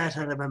conjunction with that.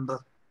 I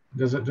remember.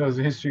 There's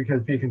a history of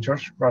Kilpeakin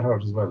Church brought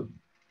out as well.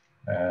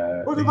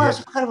 There was.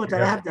 I forgot about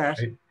that. I have that.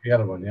 The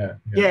yellow one, yeah.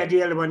 Yeah, the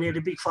yellow one, the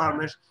big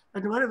farmers.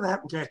 And whatever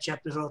happened to that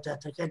chap that wrote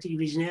that? I can't think of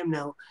his name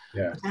now.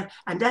 Yeah.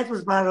 And that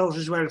was brought out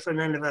as well for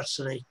an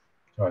anniversary.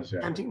 It was, yeah.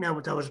 I can't think now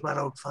what that was brought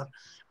out for.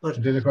 But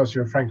and then, of course,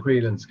 you're Frank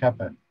Whelan's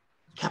Kappa.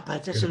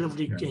 That's a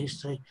lovely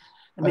history.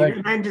 I mean,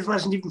 a man that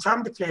wasn't even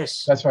from the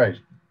place. That's right.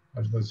 I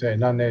was going to say,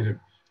 non-native.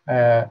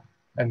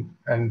 And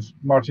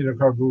Martina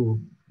Corbu,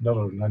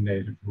 another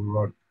non-native, who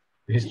wrote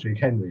The History of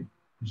Henry,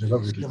 which is a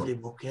lovely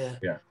book. Yeah.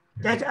 Yeah.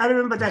 I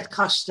remember that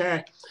cost.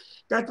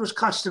 That was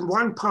costing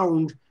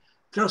 £1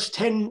 plus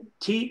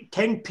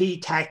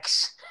 10p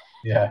tax.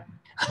 Yeah.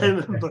 I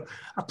remember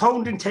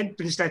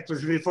 £1.10 that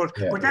was referred,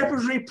 but that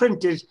was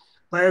reprinted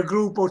by a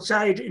group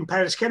outside in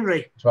Pallaskenry.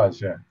 It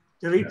was, yeah.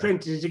 They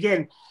reprinted it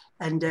again,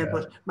 and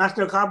but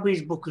Martin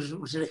O'Cobby's book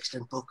was an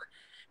excellent book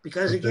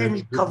because again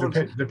it covered.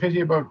 The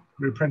pity about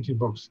reprinting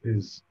books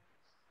is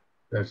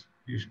that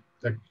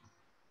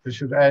they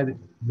should add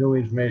new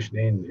information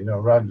in,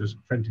 rather than just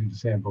printing the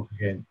same book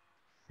again.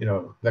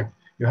 You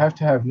have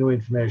to have new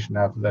information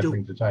after that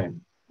length of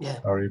time. Yeah.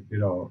 Or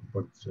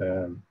but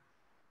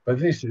at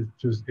least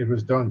it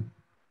was done.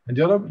 And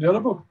the other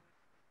book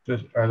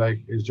that I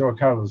like is Joe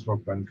Carroll's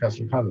book on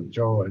Castle Connell.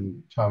 Joe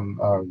and Tom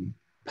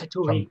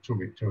Patui.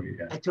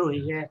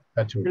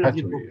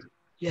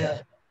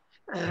 Yeah.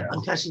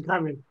 On Castle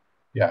Connell.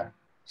 Yeah.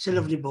 It's a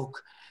lovely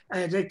book.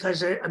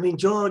 Because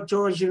George,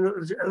 George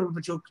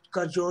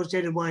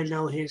dead a while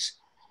now.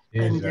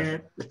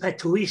 The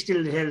Patui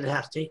still held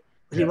hearty.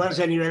 But he was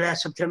anyway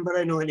last September,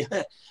 I know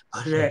anyway.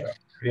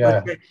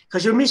 But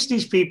because you miss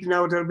these people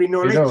now, there'll be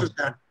no lectures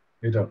done.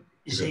 You don't.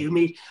 You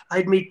see,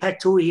 I'd meet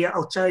Pat Toohey here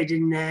outside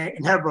in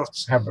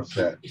Herbert's.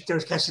 If there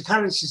was Castle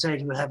Connell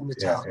Society we're having the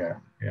talk.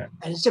 Yeah.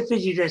 And it's a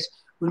pity that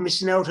we're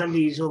missing out on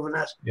these over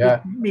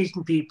that.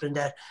 Meeting people and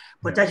that.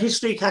 But that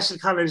history of Castle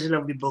Connell is a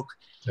lovely book.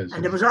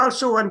 And there was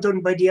also one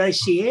done by the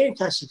ICA in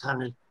Castle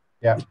Connell.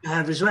 Yeah. Which I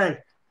have as well.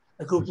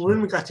 A group of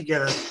women got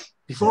together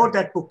before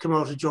that book came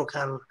out of Joe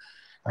Carroll.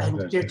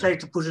 And they tried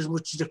to put as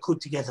much as they could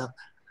together.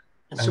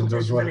 And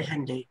sometimes it's very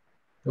handy.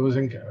 There was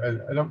a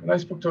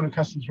nice book done in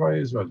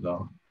Castletroy as well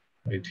now,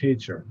 by a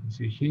teacher. Is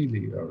he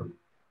Healy or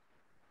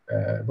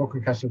a book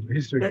in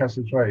History of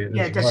Castletroy?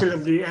 Yeah, that's a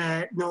lovely.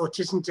 No, it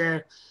isn't.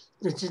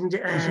 It's in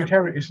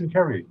Kerry.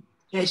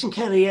 Yeah, it's in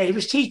Kerry. Yeah, he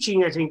was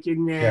teaching, I think,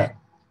 in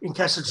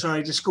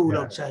Castletroy, the school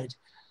outside.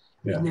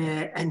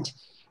 Yeah. And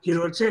he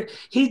wrote.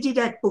 He did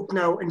that book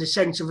now in the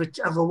sense of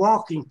a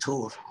walking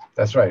tour.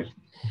 That's right.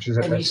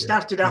 And he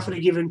started off at a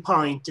given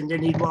point, and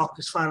then he'd walk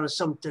as far as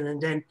something, and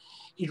then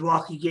he'd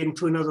walk again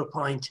to another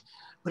point.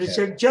 But it's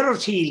a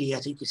Gerard Healy, I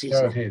think it is.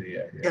 Gerard Healy,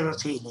 yeah.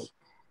 Gerard Healy.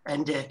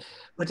 And,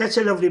 but that's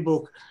a lovely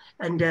book.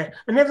 And I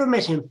never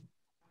met him.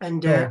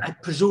 And I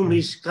presume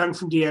he's gone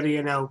from the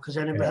area now, because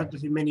I never heard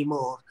of him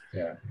anymore.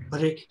 Yeah.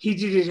 But he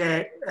did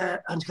it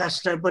on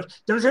Castle. But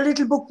there was a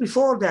little book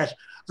before that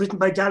written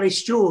by Dolly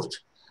Stewart,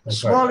 a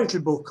small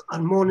little book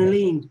on Mona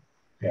Lean,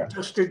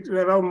 just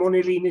around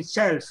Mona Lean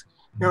itself.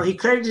 Now, he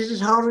credited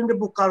her in the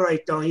book, all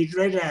right, though. He'd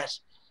read that,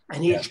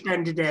 and he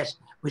expanded that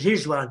with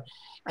his one.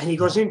 And he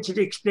goes into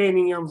the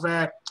explaining of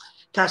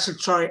Castle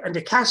Troy, and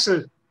the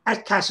castle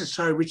at Castle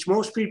Troy, which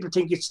most people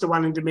think it's the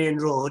one in the main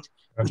road,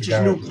 which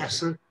is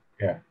Newcastle.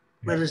 Yeah.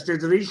 Whereas the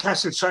real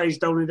Castle Troy is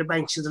down in the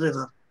banks of the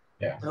river.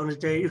 Yeah. Down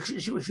at the,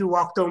 if you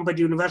walk down by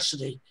the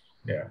university,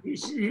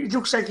 it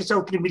looks like it's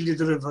out in the middle of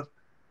the river,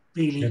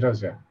 really. It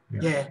does,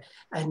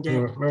 And we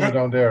were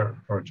down there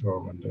for a tour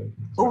one day.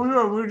 Oh,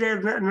 we were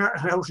there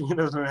out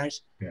another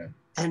night. Yeah.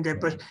 And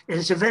but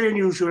it's a very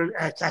unusual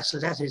castle,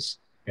 that is.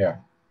 Yeah.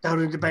 Down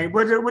in the bank,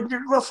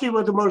 roughly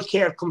where the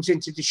Mulcair comes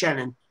into the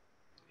Shannon.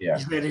 Yeah.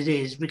 Is where it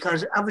is,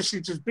 because obviously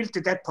it was built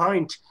at that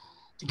point.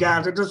 The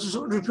garden, it was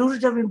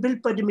reputed to have been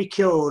built by the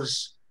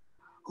McCures,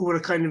 who were a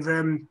kind of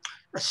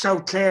a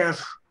South Clare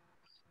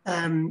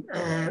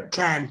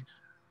clan,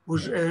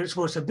 was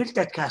supposed to have built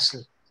that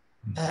castle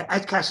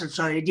at Castle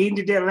Troy at the end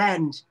of their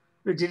land.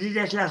 They did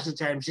that lots of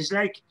times. It's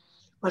like,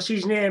 what's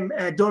his name?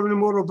 Donald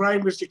Moore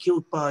O'Brien was the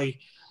cute boy.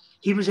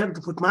 He was able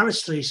to put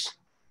monasteries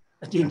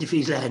at the end of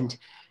his land.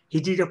 He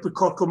did up with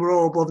Corcom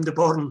Row above the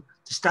Burn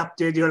to stop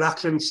the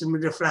O'Loughlin's and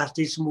with the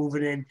Flaherty's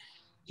moving in.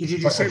 He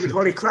did the same with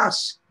Holy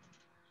Cross.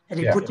 And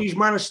he put these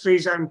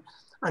monasteries on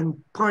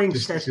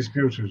points that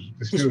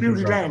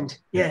disputed land.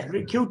 Yeah,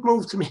 cute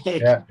move to make.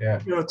 Yeah.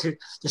 You know, to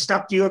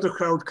stop the other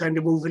crowd kind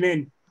of moving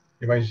in.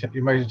 You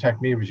might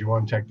attack me, but you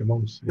won't attack the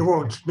monks. You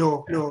won't.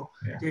 No.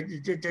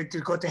 They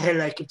go to hell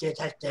like if they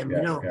attack them.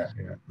 You know.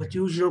 But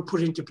usually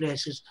put into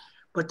places.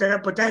 But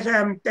that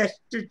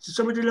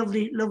some of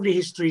the lovely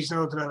histories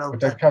now that are out.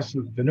 But that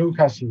castle, the new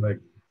castle, like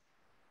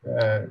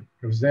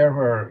it was there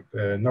where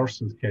the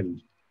nurse was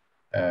killed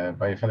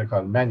by a fellow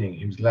called Manning.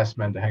 He was the last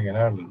man to hang in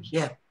Ireland.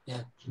 Yeah.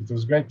 There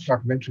was a great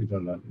documentary done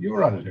on that. You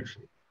were on it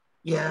actually.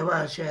 Yeah,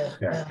 I was.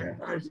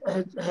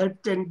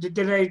 Then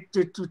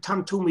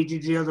Tom Toomey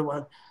did the other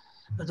one.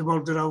 The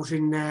one that out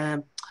in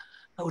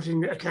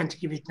I can't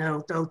give it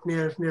now. Out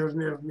near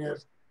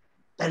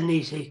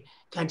Balneasy.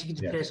 Can't think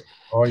of the place.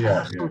 Oh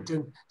yeah.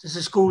 There's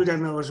a school there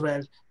now as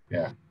well.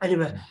 Yeah.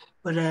 Anyway,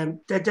 but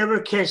there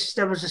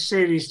was a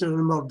series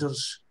doing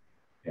murders.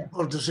 Yeah.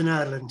 Murders in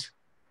Ireland.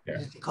 Yeah.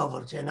 They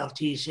covered an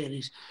RT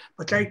series.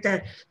 But like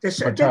that,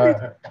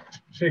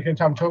 speaking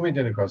Tom Toomey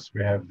did, of course,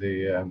 we have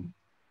the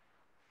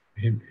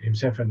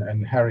himself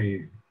and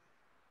Harry.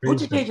 Oh,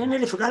 they did. I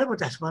nearly forgot about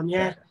that one.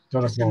 Yeah.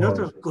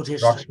 Another good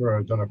history.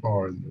 Roxborough,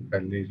 Donegal, and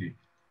Balneasy.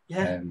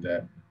 Yeah. And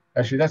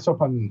actually, that's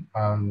up on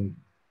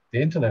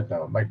the internet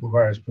now. Mike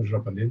McGuire has put it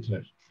up on the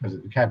internet because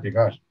it can't be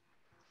got.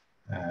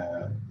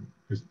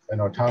 Because I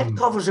know Tom. It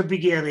covers a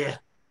big area.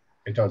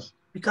 It does.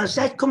 Because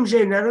that comes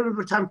in. I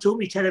remember Tom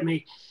Toomey telling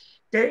me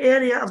the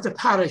area of the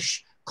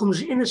parish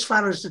comes in as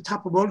far as the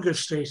top of Mulgrave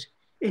Street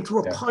into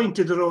a point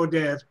of the road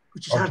there,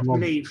 which is hard to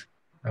believe.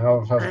 I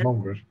know it's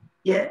Mulgrave.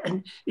 Yeah,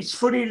 and it's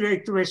funny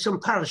like the way some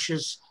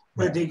parishes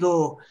where they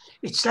go.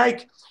 It's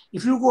like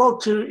if you go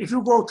out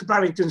to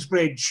Barrington's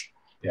Bridge.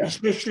 Yeah.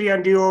 Especially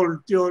on the old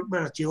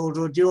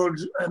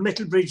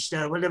metal bridge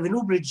there. Well, they have a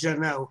new bridge there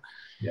now.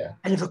 Yeah.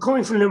 And if you're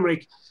coming from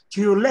Limerick, to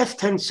your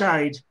left-hand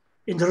side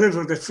in the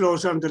river that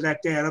flows under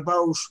that there,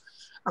 about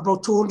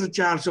 200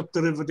 yards up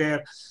the river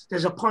there,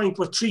 there's a point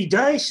where three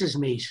dioceses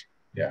meet.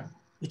 Yeah.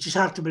 Which is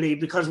hard to believe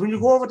because when you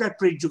go over that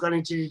bridge, you got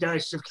into the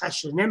diocese of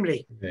Cashel and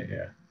Emly,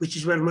 which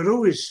is where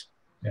Maru is.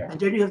 Yeah. And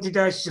then you have the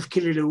diocese of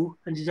Killaloe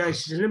and the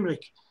diocese of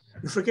Limerick.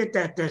 You forget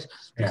that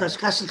because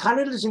Castle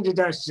Connell is in the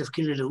diocese of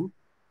Killaloe.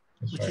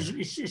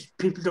 Which is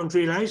people don't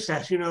realise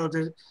that, you know.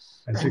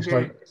 And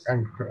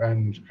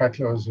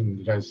Cratlow in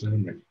the diocese of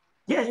Limerick.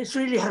 Yeah, it's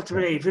really hard to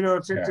believe, you know,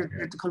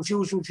 the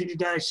confusion between the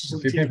diocese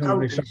and between the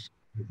counties.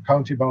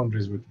 County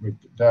boundaries with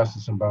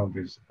diocesan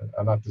boundaries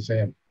are not the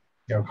same.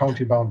 You know,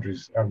 county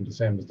boundaries aren't the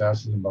same as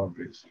diocesan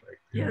boundaries.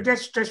 Like,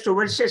 that's true.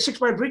 Well,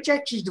 6 Mile Bridge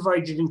actually is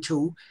divided in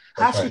two.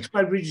 Half 6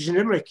 Mile Bridge is in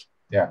Limerick.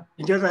 Yeah.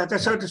 And the other,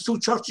 that's how there's two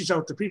churches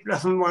out there. People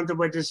often wonder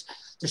why there's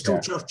two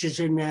churches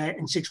in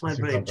 6 Mile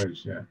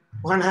Bridge.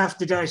 One half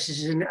the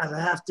diocese is in, and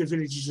half the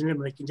village is in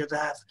Limerick, and the other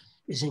half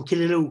is in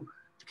Killaloe.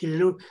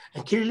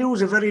 And Killaloe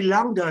is a very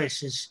long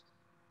diocese.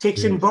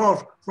 Takes in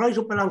Bor, right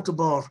up along to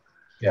Bor.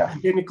 Yeah.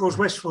 And then it goes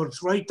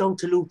westwards, right down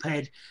to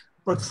Loophead.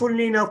 But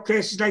funnily enough,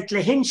 places like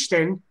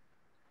Lehinston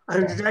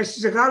and the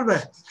diocese of Galway.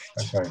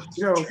 That's right.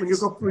 You know, when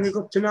you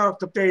go up to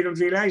north up there, you don't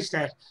realise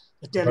that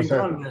they're in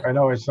Galway. I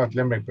know it's not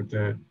Limerick, but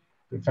the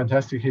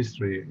fantastic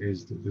history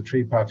is the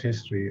three-part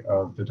history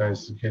of the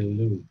Diocese of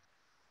Killaloe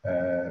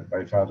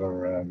by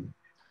Father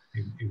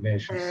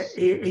Ignatius.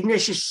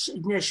 Ignatius,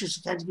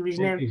 I can't give his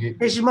name.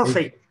 Ignatius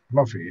Murphy.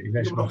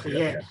 Ignatius Murphy,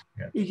 yeah.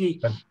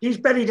 He's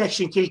buried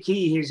actually in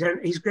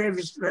Kilkee. His grave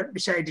is right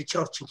beside the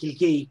church in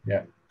Kilkee.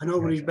 Yeah. I know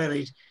where he's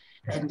buried.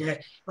 Yeah. And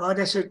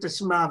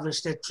that's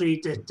marvellous, the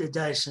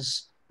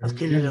Diocese of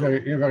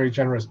Killaloe. He's a very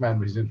generous man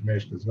with his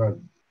information as well.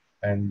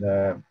 And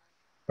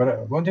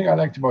but one thing I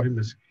liked about him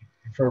is,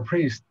 for a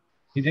priest,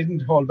 he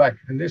didn't hold back.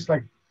 And this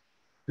was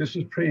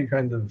pre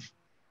kind of,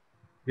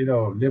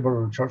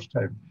 liberal church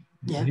type.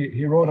 Yeah.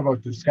 He wrote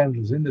about the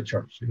scandals in the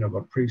church,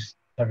 about priests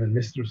having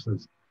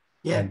mistresses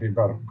and being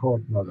brought up in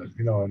court and all that,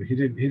 and he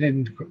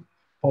didn't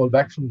hold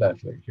back from that,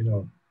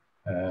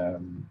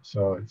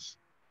 so it's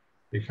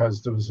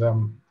because there was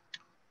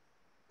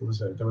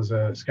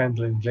a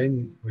scandal in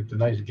Glen with the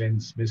Knight of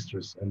Glen's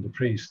mistress and the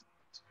priest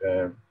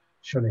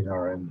shunning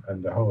her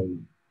and the whole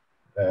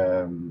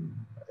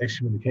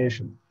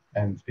excommunication.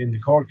 And in the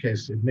court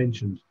case, it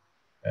mentioned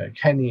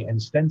Kenny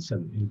and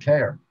Stenson in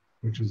Clare,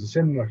 which was a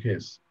similar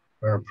case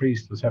where a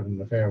priest was having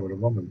an affair with a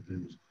woman,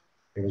 and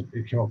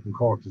it came up in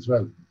court as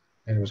well.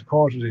 And it was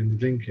quoted in the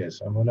Glynn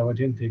case. And when I went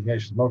into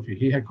Ignatius Murphy,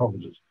 he had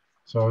covered it.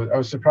 So I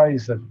was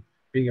surprised that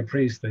being a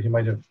priest that he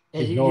might have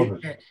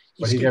ignored it.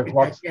 But he got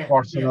what's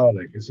and all.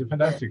 It's a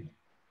fantastic,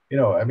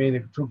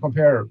 to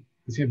compare,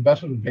 it's even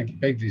better than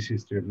Begley's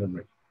history of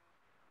Limerick.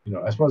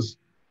 I suppose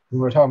when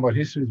we're talking about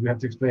histories, we have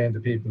to explain to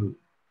people,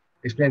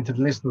 explain to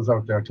the listeners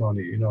out there,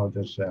 Tony,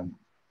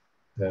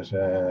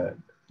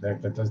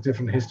 that there's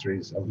different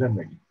histories of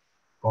Limerick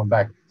going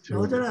back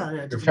to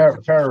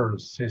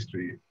Ferrer's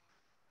history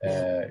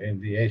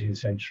in the 18th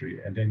century,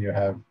 and then you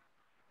have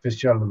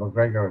Fitzgerald and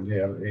McGregor in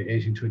the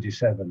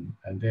 1827,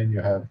 and then you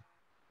have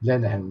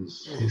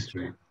Lenihan's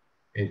history,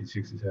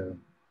 1867,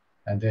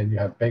 and then you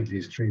have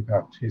Begley's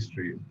three-part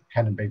history,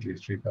 Canon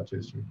Begley's three-part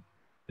history.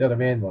 They're the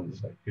main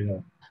ones,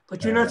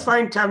 But you're not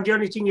find, Tom, the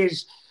only thing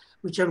is,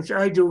 which I'm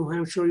sure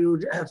you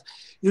would have,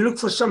 you look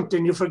for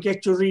something, you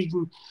forget you're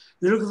reading,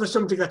 you're looking for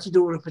something got to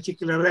do with a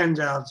particular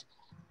landlord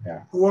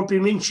who won't be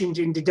mentioned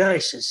in the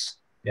diocese.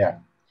 Yeah.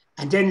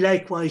 And then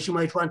likewise, you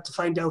might want to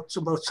find out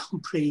about some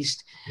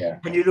priest,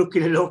 and you look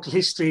in a local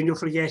history and you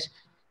forget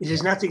it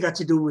has nothing got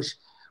to do with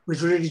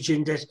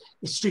religion, that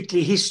it's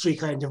strictly history,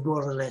 kind of,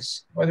 more or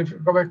less. Well, if you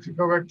go back to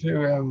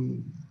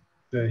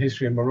the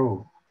history of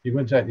Maru, you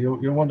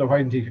wonder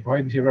why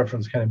didn't he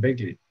reference Canon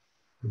Begley?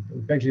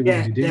 Begley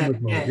wouldn't be dealing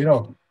with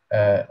Maru,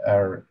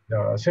 or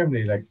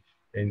certainly like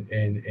in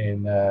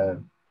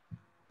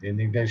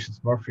Ignatius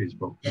Murphy's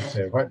book, you'd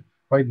say, why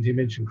didn't he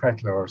mention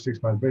Cratloe or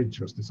 6 Mile Bridge,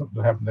 or there's something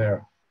that happened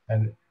there?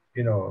 And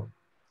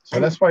so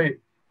that's why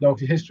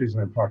local histories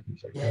are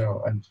important,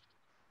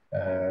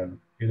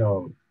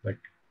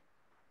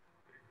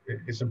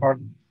 it's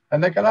important.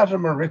 And a lot of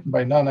them are written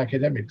by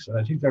non-academics, and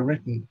I think they're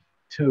written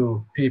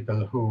to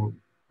people who,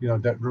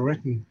 that were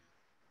written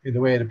in the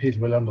way that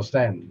people will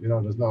understand.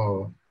 There's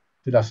no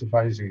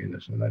philosophizing in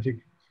it, and I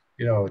think,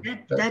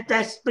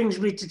 that brings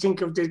me to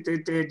think of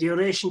the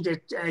oration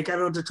that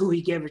Garrod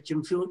he gave at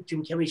Jim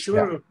Kelly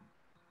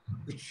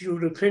which you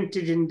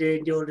reprinted in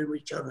the Old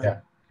Limerick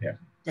Journal.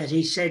 That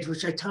he said,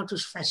 which I thought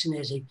was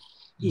fascinating.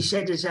 He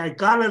said, "It's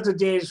gone are the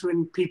days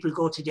when people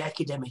go to the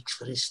academics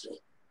for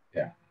history.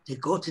 They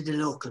go to the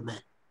local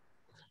man.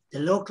 The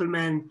local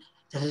man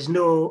that has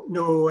no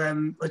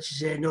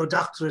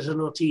doctorate or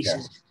no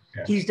thesis.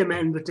 He's the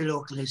man with the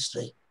local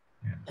history."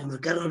 And we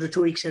got on the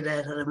 2 weeks of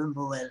that, I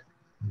remember well.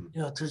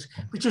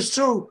 Which was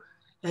true.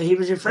 He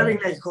was referring,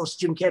 of course,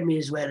 to Jim Kemmy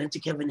as well, and to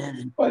Kevin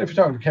Hannon. Well, if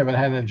you're talking to Kevin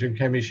Hannon, Jim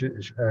Kemmy,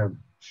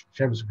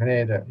 Seamus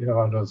Pineda,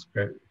 all those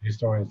great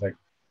historians, I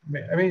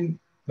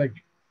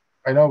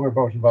know we're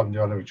both involved in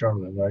the Old Limerick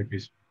Journal, and I'd be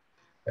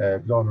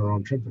blowing our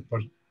own trumpet,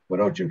 but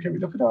without Jim Kemmy,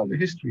 look at all the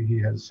history he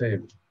has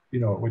saved,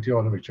 with the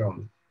Old Limerick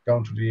Journal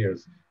down through the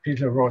years.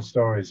 People have wrote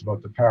stories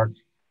about the park,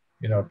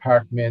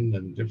 park men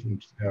and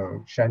different,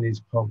 Shani's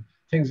pub,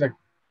 things like,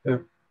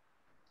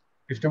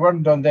 if they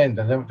weren't done then,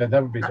 they'd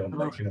never be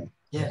done,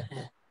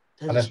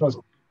 And I suppose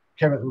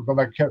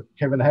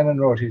Kevin Hannon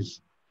wrote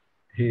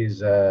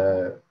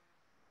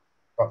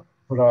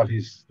put all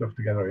his stuff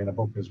together in a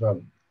book as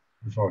well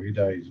before he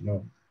died,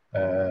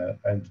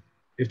 and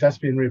if that's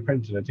been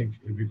reprinted, I think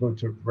it'd be good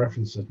to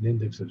reference it and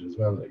index it as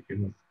well,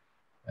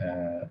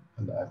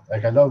 and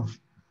I love,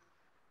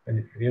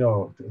 and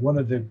one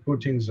of the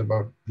good things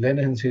about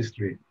Lenihan's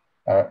history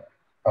are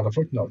the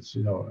footnotes,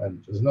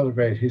 and there's another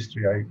great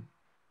history I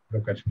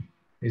look at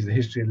is the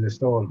history of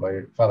Listowel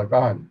by Father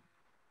Gahan,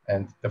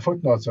 and the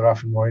footnotes are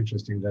often more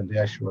interesting than the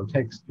actual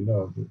text.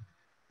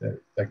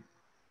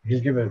 He'll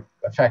give a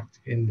fact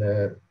in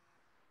the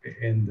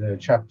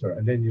chapter,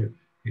 and then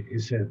he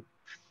said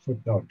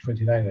footnote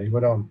 29, and you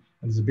go down,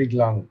 and there's a big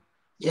long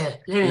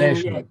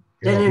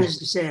Lenin is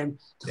the same.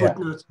 The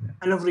footnotes.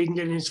 I love reading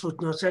Lenin's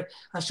footnotes. I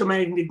have so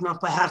many reading off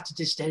by heart at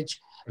this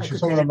stage.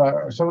 Some of them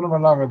are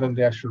longer than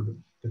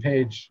the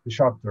page, the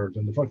chapter,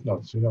 than the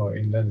footnotes.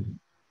 In Lenin.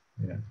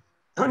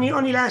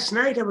 Only last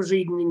night I was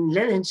reading in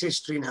Lenin's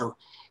history now,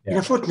 in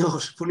a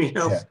footnote, funny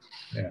enough.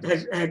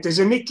 There's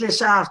a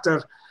Nicholas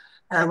Arthur,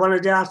 one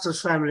of the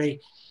Arthur's family.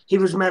 He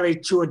was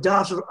married to a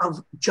daughter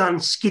of John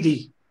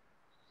Skiddy,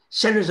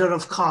 Senator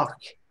of Cork.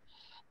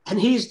 And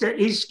he's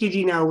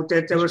Skiddy now.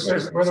 That there was a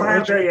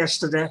fire there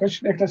yesterday.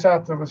 Which Nicholas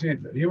Arthur was he?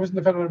 He wasn't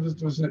the fellow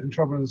that was in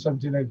trouble in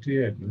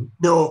 1798,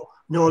 no?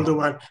 No older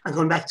one. I'm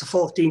going back to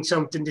 14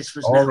 something. This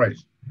was all right.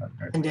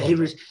 And he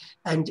was.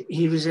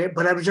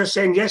 But I was just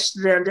saying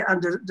yesterday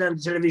on the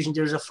television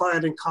there was a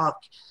fire in Cork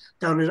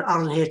down in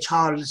Aaron H.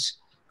 Hall's,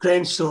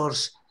 grain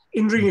stores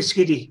in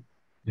Ringaskiddy.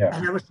 Yeah.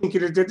 And I was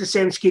thinking they're the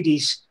same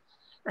skiddies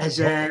as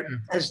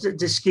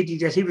the skiddy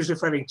that he was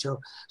referring to.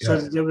 So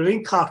they were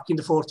in Cork in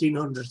the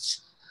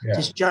 1400s. Yeah.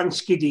 This John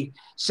Skiddy,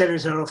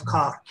 Senator of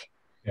Cork.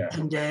 Yeah.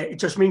 And it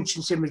just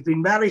mentions him as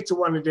being married to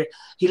one of the.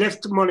 He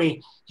left the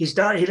money. He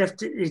left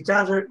his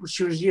daughter.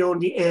 She was the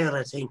only heir,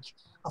 I think,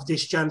 of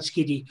this John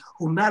Skiddy,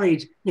 who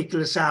married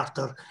Nicholas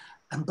Arthur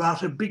and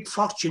brought a big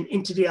fortune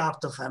into the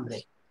Arthur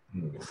family,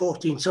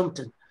 14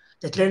 something.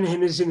 That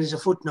Lenihan is in as a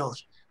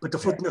footnote, but the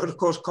footnote, of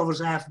course,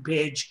 covers half a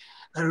page.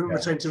 I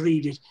remember trying to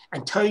read it,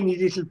 and tiny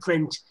little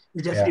print.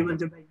 You definitely went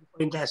to make the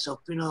point glass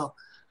up, you know.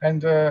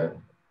 And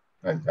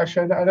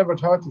actually, I never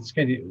thought that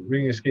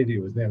Ringaskiddy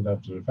was named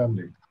after the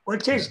family. Well,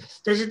 it is.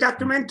 There's a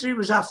documentary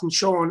was often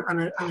shown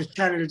on a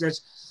channel that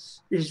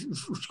is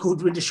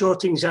good when they show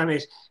things on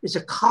it. It's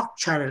a Cork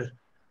channel.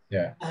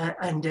 Yeah.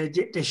 And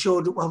they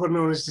showed what were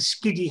known as the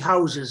Skiddy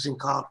houses in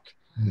Cork,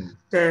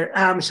 the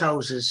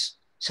almshouses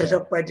set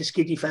up by the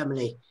Skiddy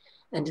family.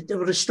 And they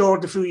were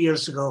restored a few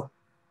years ago.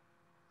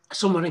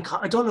 Somewhere in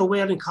Cork, I don't know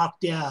where in Cork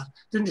they are.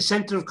 They're in the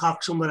centre of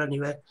Cork somewhere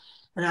anyway.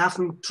 And I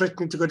often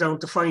threatened to go down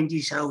to find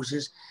these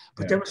houses,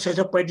 but they were set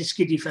up by the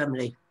Skiddy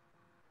family.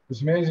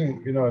 It's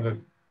amazing, you know, that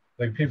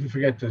like people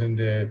forget that in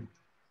the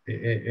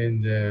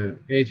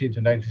 18th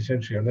and 19th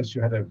century, unless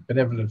you had a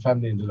benevolent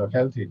family in the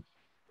locality,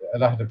 a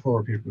lot of the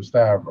poor people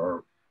starve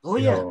or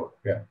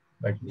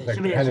like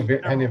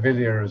Henny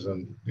Villiers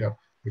and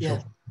which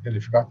are really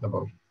forgotten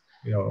about.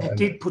 You know, it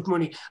did put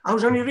money. I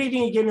was only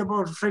reading again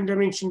about a friend I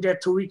mentioned there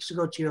 2 weeks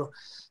ago to you,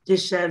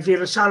 this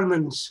Vera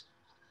Salmons.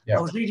 I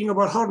was reading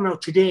about her now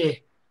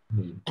today,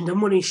 and the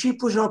money she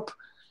put up.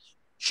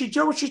 She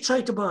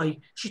tried to buy.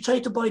 She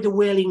tried to buy the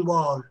Wailing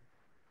Wall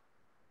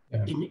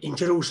in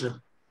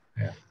Jerusalem.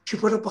 Yeah. She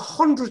put up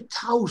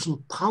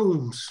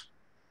 £100,000,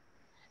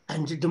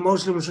 and the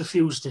Muslims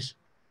refused it.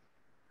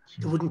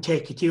 They wouldn't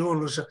take it. The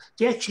owners,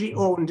 they actually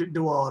owned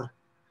the wall,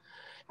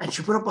 and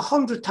she put up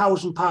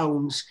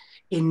 £100,000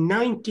 in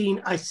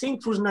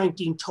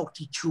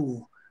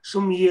 1932,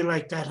 some year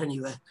like that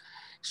anyway.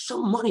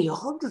 Some money,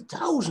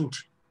 100,000.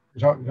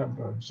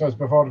 So it's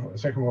before the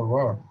Second World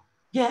War.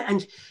 Yeah,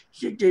 and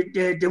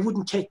they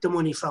wouldn't take the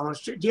money from us.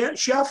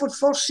 She offered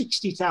for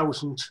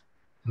 60,000,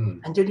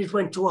 and then it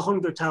went to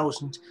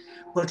 100,000.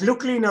 But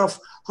luckily enough,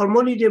 her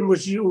money then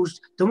was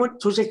used. The money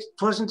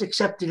wasn't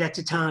accepted at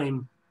the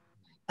time,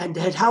 and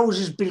they had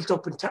houses built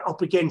up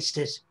against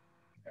it.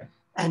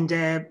 And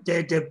they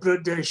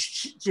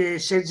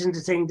says in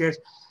the thing that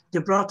they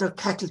brought their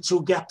cattle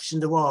through gaps in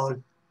the wall.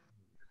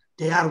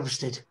 They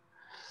harvested.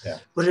 Yeah.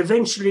 But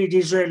eventually the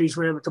Israelis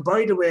were able to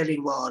buy the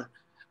Wailing Wall.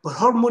 But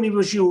her money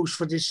was used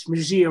for this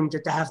museum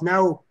that they have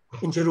now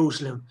in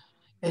Jerusalem,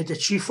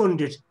 that she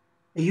funded,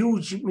 a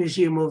huge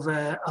museum of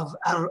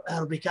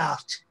Arabic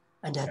art,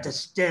 and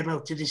that's there now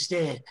to this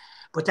day.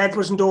 But that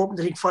wasn't opened,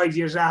 I think, 5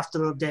 years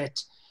after her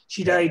death.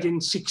 She died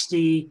in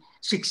 69.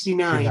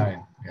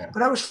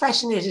 But I was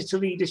fascinated to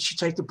read that she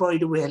tried to buy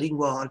the Wailing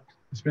Wall.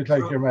 It's a bit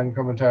like your man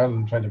coming to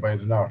Ireland trying to buy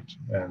the North.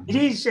 It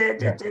is,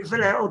 the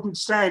fella out in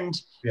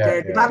Strand,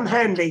 the Baron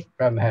Hanley.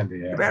 Baron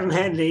Hanley, yeah. Baron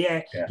Hanley,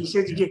 He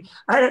said,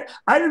 I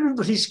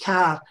remember his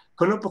car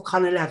going up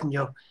O'Connell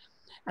Avenue,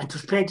 and it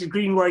was painted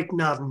green, white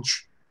and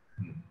orange.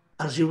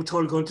 As you were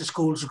told, going to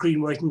schools,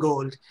 green, white and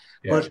gold.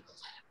 Yeah. But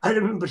I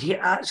remember,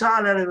 that's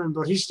all I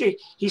remember. He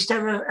used to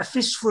have a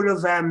fistful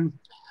of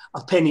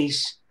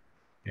pennies.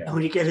 Yeah. And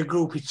when you get a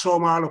group, he'd throw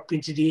them all up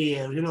into the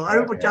air. You know, I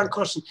remember John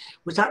Curson,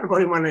 we're talking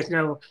about him one night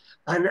now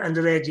on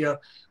the radio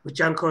with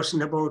John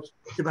Curson about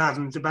the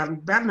Baron.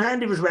 Baron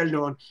Hanley was well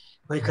known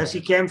because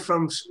he came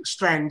from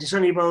Strand. It's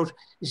only about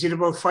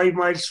 5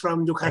 miles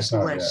from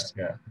Newcastle West.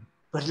 Yeah.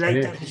 But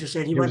like that, as you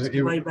said, he wanted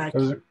to buy back.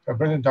 There was a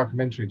brilliant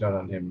documentary done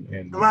on him.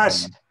 It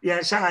was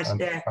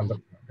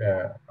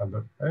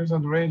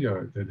on the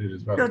radio, they did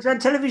as well. No, on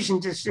television,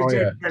 they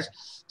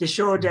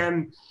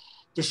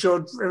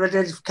showed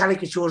there's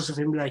caricatures of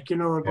him, like, you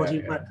know, but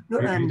he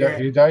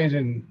died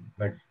in,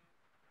 like,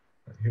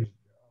 he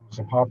was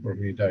a pauper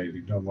when he died.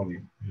 He had no money,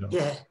 you know.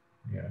 Yeah.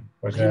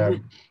 But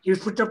he was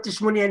putting up this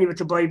money anyway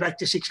to buy back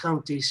the 6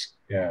 counties.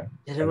 Yeah.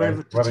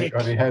 What he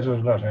had or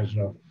not, I don't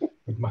know.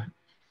 But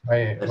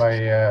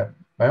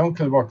my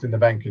uncle worked in the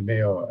bank in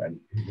Mayo, and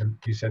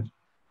he said,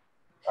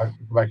 I'll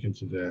go back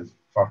into the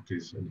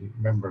 40s, and he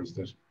remembers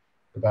that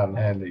the Baron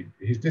Hanley,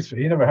 he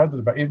never heard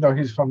of it, even though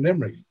he's from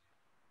Limerick.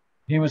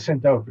 He was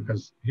sent out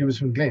because he was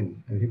from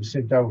Glynn, and he was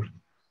sent out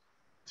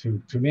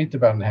to meet the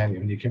Baron Hanley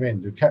when he came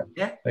in.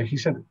 Like he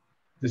said,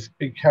 this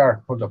big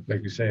car pulled up,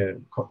 like you say,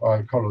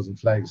 all colours and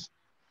flags,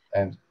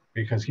 and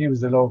because he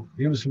was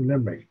from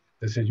Limerick,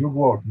 they said, you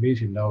go out and meet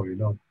him now, you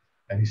know.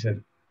 And he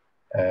said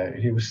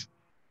he was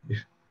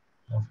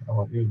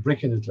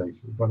breaking it, like,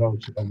 going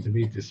out and to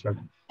meet this fella.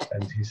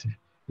 And he said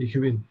he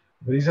came in,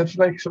 but he said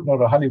like something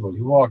out of Hollywood.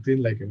 He walked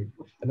in like an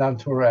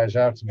entourage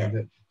after him, and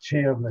the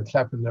cheer and the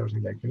clapping and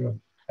everything, like, you know.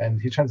 And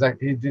he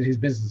did his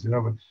business, you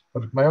know.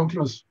 But my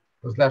uncle was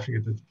laughing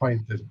at the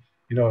point that,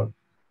 you know,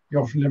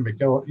 you're from Limerick,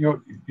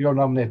 you're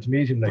nominated to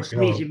meet him, like, you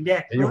know. Meet him,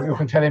 you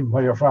can tell him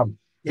where you're from.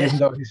 Yeah. Even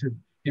though he said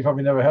he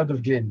probably never heard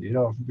of Glynn, you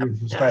know, from being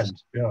from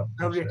Strand, you know.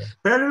 Probably.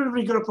 But I remember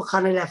we got up at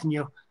Connell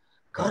Avenue.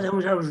 God,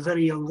 I was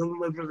very young.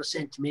 My brother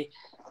said to me,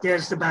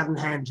 "There's the Baron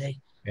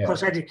Handley." Of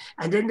course, I did.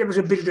 And then there was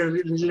a builder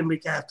in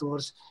Limerick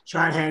afterwards,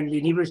 Sean Handley,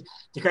 and he was,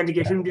 they kind of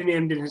gave him the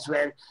name then as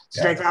well.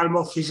 It's like Al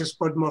Murphy's or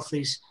Spud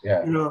Murphy's,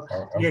 you know,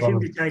 they gave him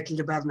the title,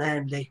 the Baron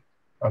Handley.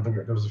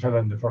 There was a fellow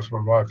in the First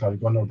World War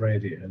called Gunnar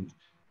Brady, and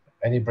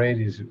any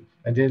Brady's,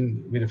 and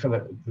then we had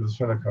there was a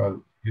fellow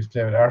called, he used to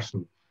play with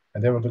Arsenal,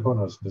 and they were the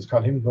Gunners. They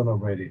called him Gunnar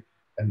Brady.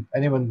 And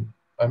anyone,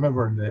 I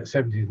remember in the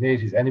 70s and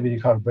 80s, anybody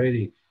called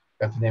Brady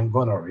got the name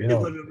Gunnar, you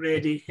know. Gunnar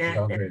Brady,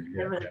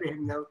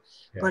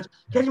 But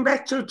getting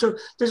back to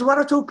there's one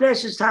or two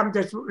places, Tom,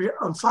 that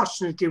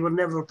unfortunately were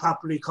never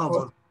properly covered.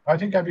 Well, I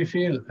think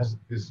Abbeyfield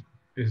is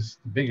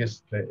the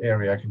biggest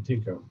area I can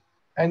think of,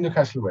 and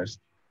Newcastle West.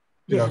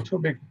 You know, two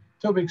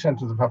big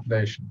centres of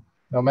population.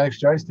 Now, Mannix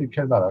Joyce did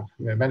Kilmallock.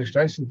 Mannix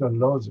Joyce has done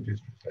loads of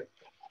history.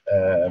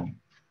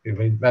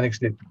 Mannix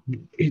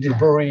he did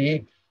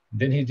Burree,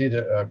 then he did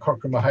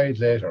Kirkham-Hyde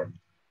later.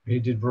 He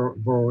did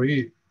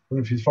Burree, one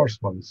of his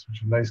first ones,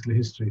 which was nicely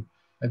history.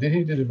 And then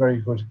he did a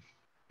very good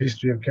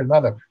history of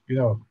Kilmallock, you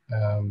know.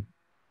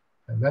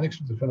 And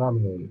Mannix was a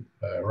phenomenal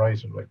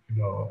writer, like,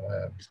 you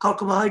know.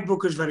 Kirkham-Hyde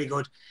book is very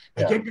good.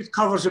 Again, it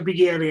covers a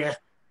big area.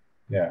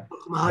 Yeah.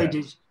 Kirkham-Hyde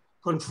is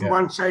going from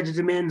one side of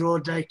the main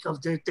road, like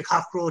of the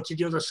Cock Road, to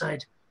the other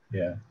side.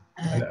 Yeah.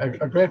 And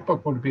a great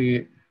book would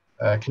be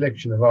a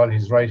collection of all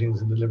his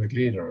writings in the Limerick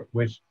Leader,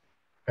 with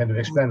kind of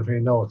explanatory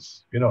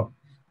notes, you know.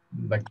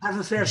 Like, have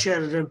a fair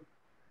share of them.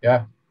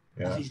 Yeah.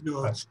 Of his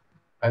notes.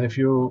 And if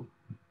you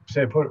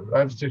say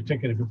I was just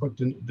thinking, if you put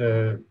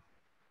the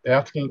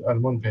article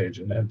on one page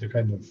and have the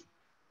kind of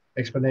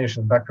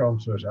explanation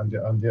background to it on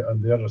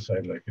the other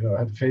side, like, you know,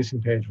 have the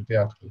facing page with the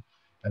article,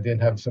 and then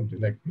have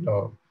something like, you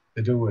know,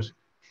 they do with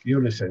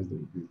Ulysses,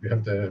 you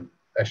have the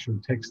actual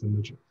text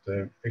and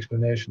the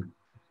explanation.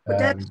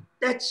 But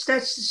that's the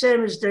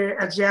same as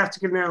the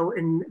article now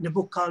in the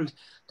book called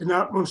The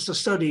North Munster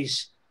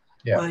Studies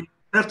by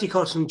Bertie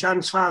Cousin,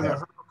 John's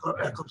father,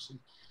 Cousin,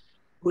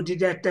 who did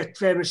that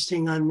famous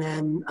thing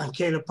on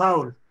Caleb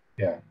Powell,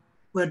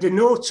 where the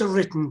notes are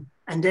written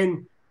and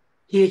then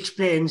he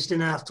explains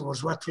then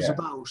afterwards what it was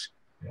about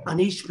on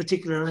each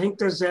particular. I think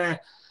there's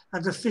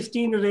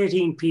 15 or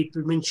 18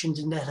 people mentioned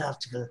in that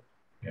article.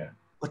 Yeah.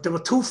 But there were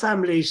two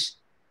families.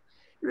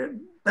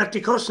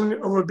 Bertie Cousin,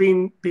 over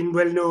being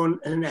well known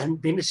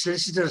and being a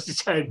solicitor at the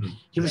time,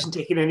 he wasn't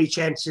taking any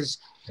chances.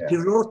 Yeah. He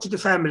wrote to the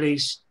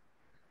families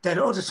that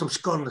there's some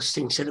scurrilous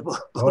things said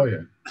about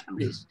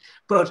families.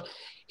 But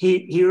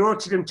he wrote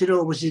to them to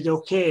know, was it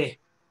okay?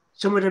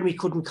 Some of them he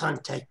couldn't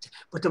contact.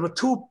 But there were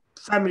two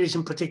families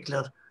in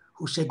particular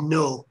who said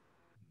no.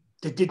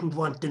 They didn't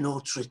want the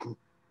notes written.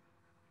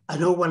 I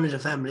know one of the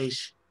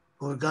families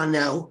who are gone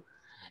now,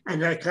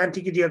 and I can't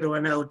think of the other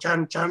one now.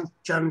 John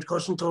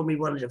Cousin told me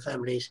one of the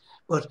families,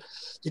 but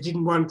they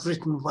didn't want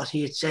written what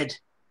he had said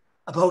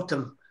about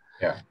them.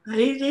 Yeah.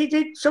 He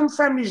did, some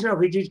families now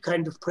he did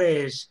kind of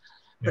praise,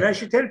 but I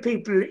should tell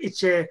people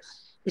it's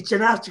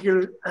an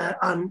article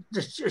on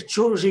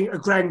choosing a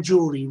grand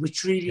jury,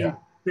 which really,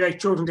 like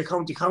choosing the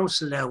county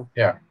council now.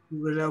 Yeah. We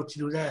were allowed to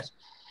do that.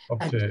 Up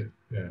to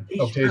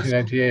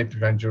 1898, the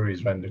grand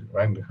juries ran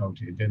the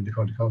county, then the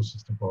county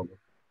councils took over.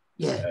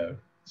 Yeah.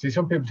 See,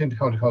 some people think the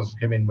county council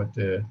came in with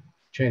the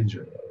change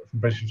from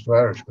British to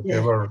Irish, but they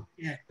were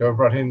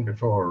brought in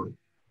before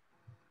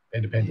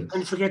independence.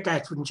 And forget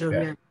that, wouldn't you?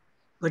 Yeah.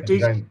 But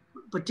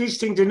these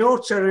things, the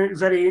notes are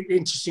very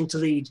interesting to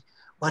read.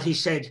 What he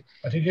said.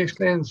 I think he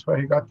explains where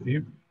he got.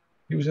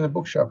 He was in a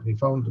bookshop and he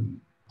found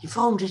them. He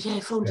found it. Yeah, he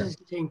found it.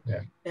 Thing.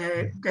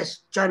 Yeah.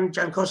 That's John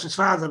Cousin's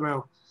father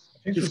now.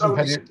 I think he found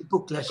the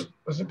booklet.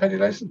 Was it a penny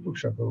license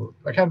bookshop?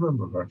 I can't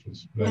remember where it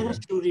was. Yeah, that's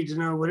true. You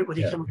know when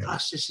he came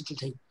across this little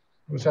thing.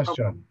 What's that,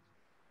 John?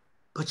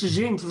 But it's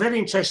a very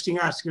interesting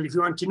article if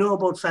you want to know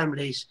about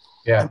families.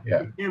 Yeah.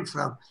 Where they came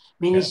from. I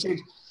mean,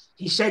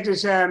 he said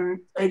there's a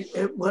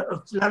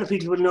lot of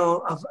people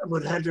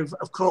would have heard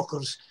of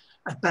Croker's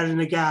at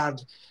Ballinagard,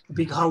 a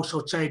big house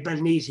outside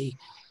Ballinity.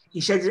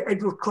 He said that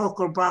Edward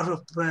Croker brought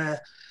up,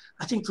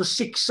 I think it was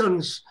six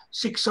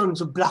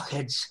sons of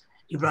blockheads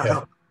he brought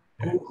up,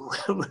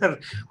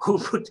 who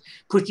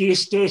put the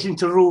estate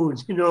into ruin,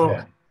 you know.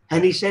 Yeah.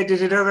 And he said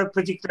there's another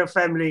particular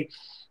family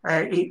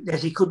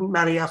that he couldn't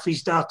marry off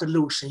his daughter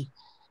Lucy,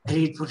 and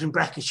he'd put in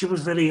brackets, she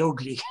was very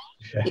ugly.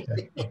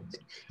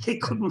 He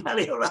couldn't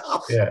marry her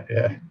off.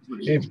 Yeah.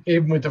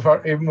 Even with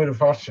a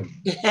fortune.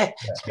 Yeah.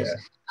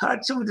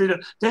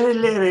 They're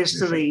hilarious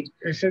to read.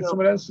 He said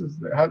someone else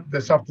had the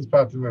softest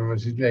part of him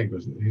was his leg,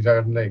 wasn't it? His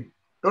iron leg.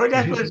 Oh,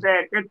 that was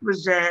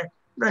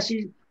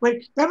well,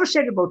 that was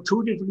said about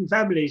two different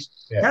families.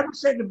 Yeah. That was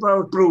said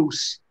about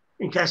Bruce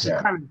in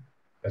Castlecommon.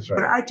 That's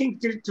right. But I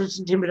think it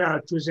wasn't him at all.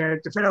 It was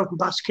the fellow out in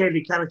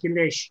Boskelly,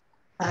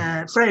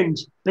 Carrick-in-Laois, Friend,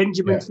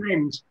 Benjamin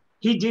Friend.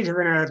 He did have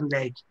an iron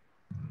leg.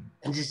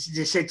 and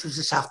they said it was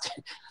the soft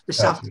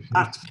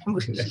part of him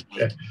was his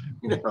leg,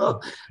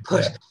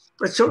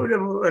 but some of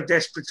them were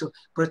desperate.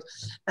 But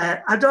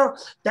I don't.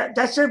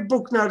 That's a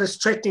book now that's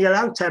threatening a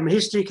long time.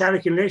 History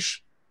Carrick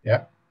English.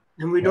 Yeah.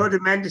 And we know the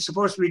man is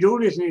supposed to be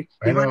doing it, and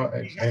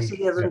he actually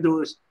doesn't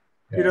do it.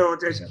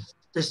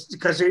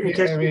 Because in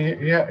case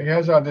he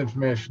has all the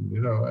information,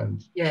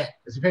 and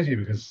it's a pity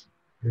because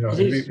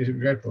it's a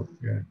great book.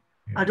 Yeah.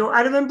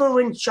 I remember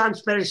when Sean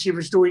Spellisi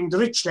was doing The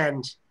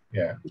Richland.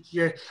 Yeah. Which,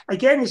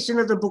 again, it's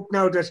another book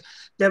now that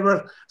there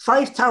were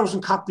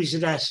 5,000 copies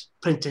of that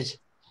printed.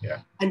 Yeah.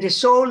 And they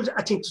sold,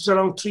 I think it was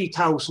around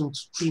 3,000,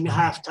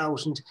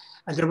 3,500,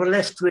 and they were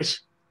left with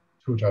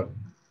 2,000.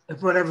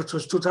 Whatever it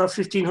was,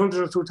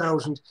 1,500 or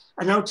 2,000,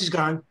 and now it is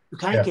gone. You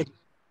can't get it.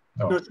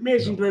 No. It's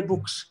amazing the way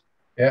books.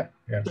 Yeah.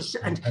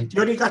 And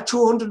they only got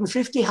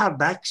 250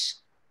 hardbacks.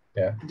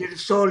 Yeah. And they'd have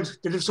sold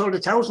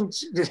 1,000,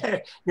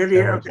 nearly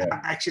of the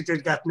hardbacks that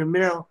they'd gotten them,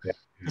 Yeah.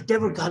 But they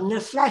were gone in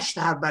a flash,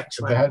 the hardbacks.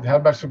 The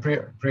hardbacks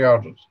were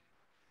pre-ordered.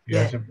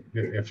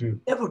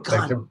 They were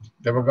gone.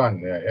 They were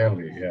gone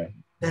early,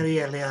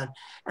 Very early on.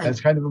 And it's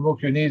kind of a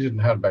book you needed in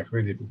hardback,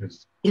 really,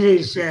 because it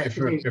is. If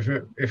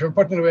you're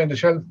putting it away on the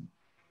shelf,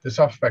 the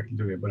softback will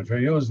do it. But if you're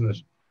using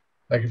it,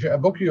 like a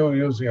book you're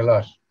using a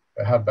lot,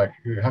 a hardback,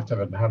 you have to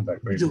have it in hardback.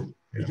 Really.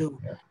 You do.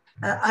 Yeah.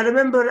 I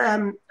remember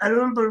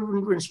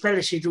when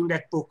Spellisi doing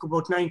that book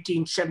about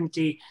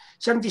 1970,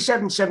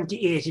 77,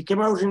 78. It came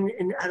out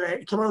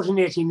in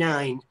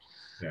 89.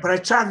 Yeah. But I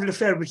travelled a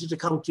fair bit to the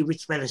county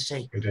with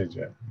Spellisi. You did,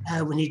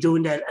 yeah. When he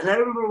doing that, and I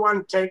remember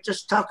one time,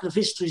 just talking of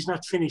history is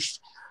not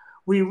finished.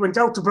 We went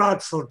out to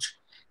Broadford,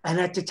 and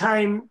at the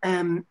time,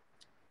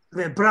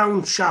 the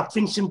Browne shop,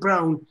 Vincent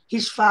Browne,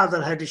 his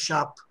father had a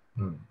shop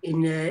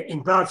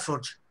in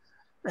Broadford,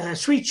 a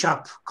sweet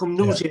shop, come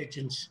news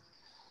agents.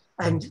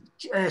 And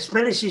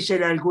Spellisi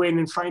said, I'll go in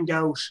and find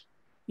out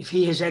if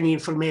he has any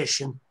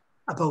information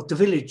about the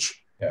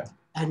village. Yeah.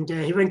 And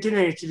he went in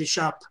there to the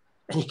shop,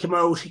 and he came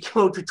out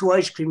with 2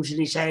 ice creams in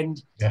his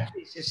hand. Yeah.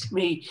 He says to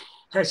me,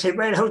 I said,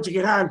 well, how'd you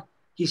get on?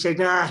 He said,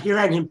 nah, he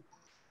ran him.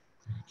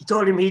 He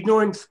told him he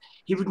wouldn't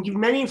give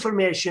him any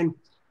information,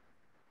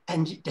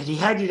 and that he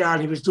had it all.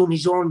 He was doing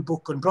his own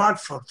book on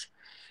Broadford.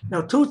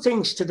 Now, 2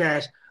 things to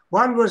that.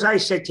 One was, I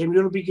said to him,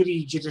 you're a big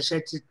idiot. I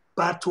said to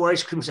bought 2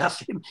 ice creams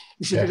after him.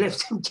 You should have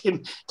left him,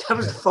 Tim. That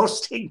was the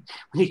first thing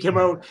when he came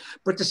out.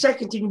 But the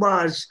second thing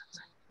was,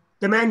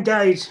 the man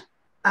died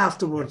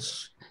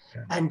afterwards.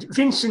 Yeah. And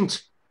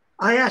Vincent,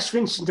 I asked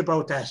Vincent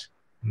about that.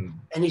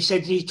 And he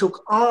said he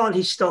took all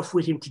his stuff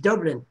with him to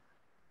Dublin.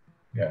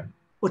 Yeah.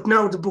 But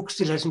now the book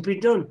still hasn't been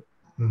done.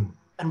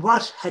 And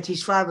what had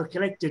his father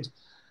collected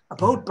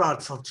about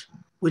Broadford,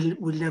 we'll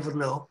never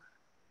know.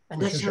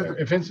 And that's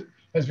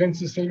has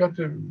Vincent still got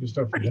the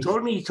stuff? He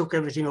told me he took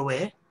everything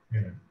away.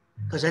 Yeah.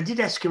 Because I did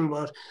ask him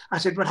about, I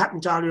said, what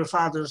happened to all your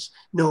father's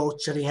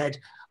notes that he had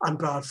on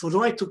Broadford?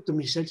 Oh, I took them,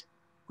 he said,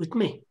 with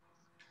me.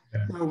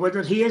 Yeah. Now,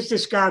 whether he has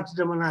discarded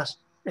them or not,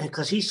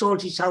 because he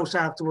sold his house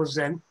afterwards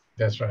then.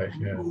 That's right,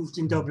 yeah. Moved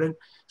in Dublin.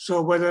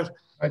 So whether...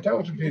 I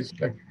doubt if he'd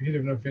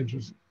have enough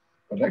interest.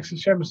 But like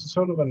Seamus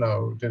Sullivan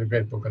now did a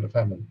great book on the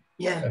famine.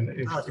 Yeah. And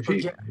if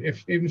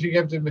even if he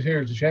gave the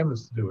material to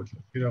Seamus to do it,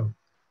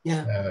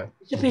 Yeah.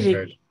 It's a pity.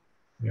 Great.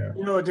 Yeah.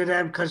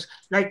 That because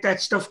like that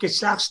stuff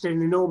gets lost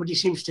and nobody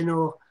seems to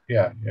know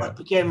what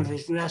became of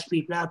it. You ask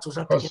people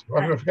afterwards.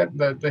 I forget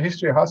the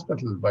History of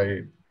Hospital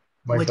by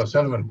Michael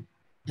Sullivan.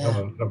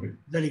 Lovely.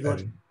 Very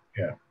good.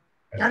 Yeah.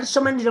 There's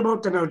so many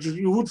about them now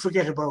you would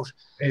forget about.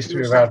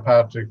 History of Art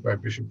Patrick by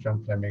Bishop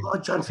John Fleming. Oh,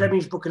 John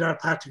Fleming's book on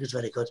Art Patrick is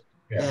very good.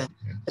 Yeah.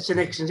 That's an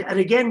excellent. And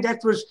again,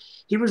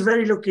 he was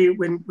very lucky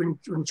when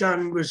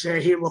John was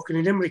here working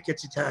in Limerick at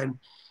the time,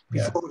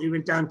 before he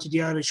went down to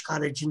the Irish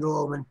College in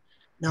Rome. And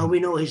now we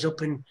know he's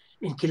up in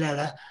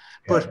Killala.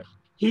 But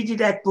he did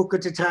that book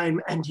at the time,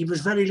 and he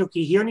was very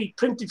lucky. He only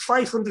printed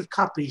 500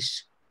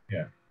 copies.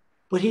 Yeah.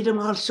 But he had them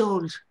all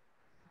sold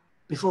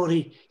before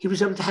he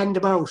was able to hand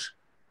them out.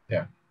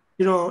 Yeah.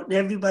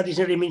 Everybody's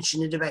nearly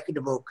mentioned in the back of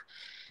the book.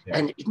 Yeah.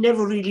 And it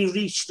never really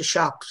reached the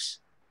shops.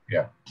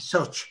 Yeah.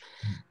 Such.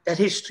 That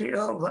history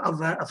of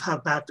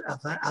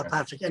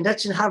Patrick. And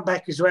that's in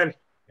hardback as well.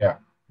 Yeah.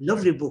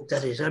 Lovely book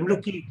that is. I'm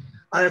lucky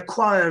I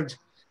acquired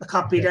a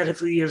copy of that a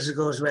few years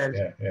ago as well.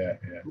 Yeah.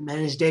 The man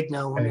is dead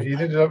now. And he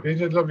did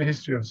a lovely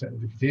history of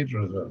the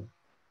cathedral as well.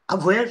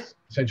 Of where?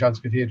 St. John's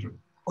Cathedral.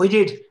 Oh, he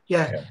did,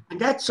 yeah. And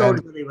that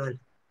sold very well.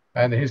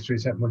 And the history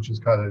of St. Munch's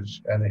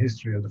College and the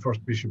history of the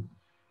first bishop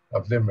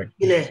of Limerick.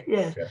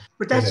 Yeah.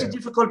 But that's a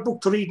difficult book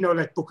to read now,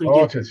 that book.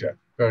 Oh, it is,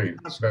 very.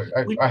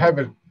 I have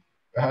it.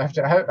 I have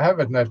to have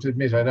it, and I have to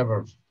admit I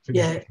never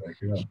finished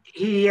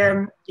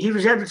it. He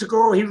was able to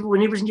go,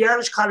 when he was in the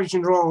Irish College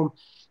in Rome,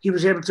 he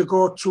was able to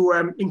go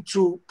to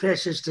into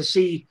places to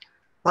see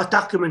what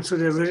documents were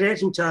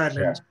relating to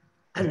Ireland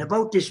and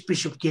about this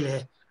Bishop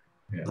Gilley.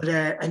 Yeah. But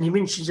and he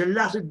mentions a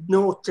lot of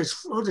notes,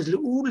 there's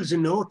oodles of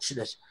notes in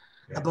it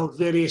about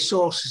various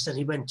sources that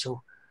he went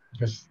to.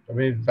 Because,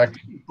 back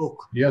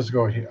years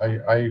ago,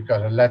 I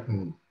got a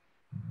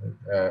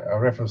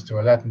reference to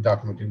a Latin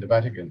document in the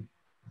Vatican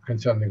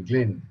concerning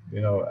Glynn,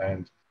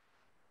 and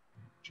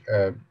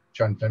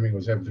John Fleming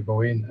was able to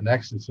go in and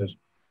access it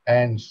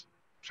and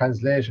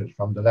translate it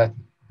from the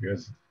Latin,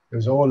 because it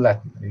was all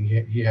Latin, and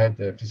he had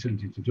the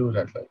facility to do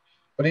that.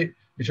 But it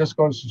just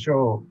goes to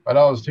show, I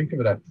always think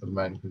of that for the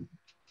man,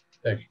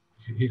 like,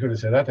 he could have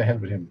said that to hell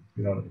with him,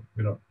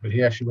 but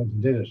he actually went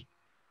and did it,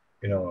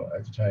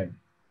 at the time.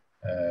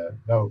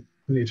 Now,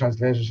 when he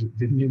translated it,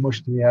 didn't mean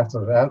much to me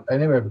after that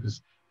anyway,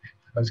 because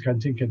I was kind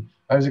of thinking,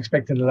 I was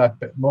expecting a lot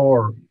bit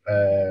more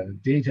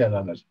detail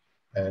on it,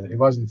 and it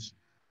wasn't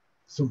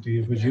something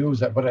you could use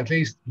that, but at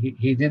least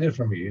he did it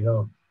for me,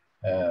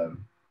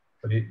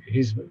 but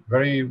he's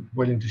very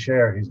willing to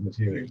share his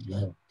material,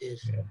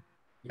 Yeah.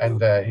 And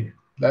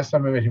last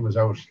time I met him was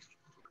out.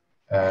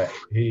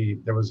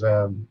 There was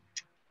a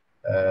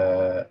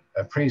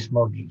priest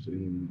murdered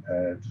in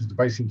the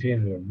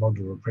bicentennial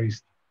murder of a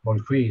priest,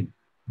 Mulqueeny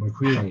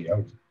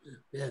out,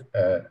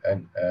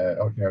 and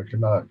out near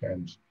Kilmallock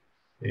and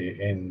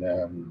in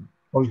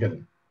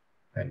Mulgidden,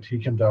 and he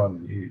came down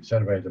and he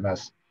celebrated the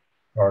mass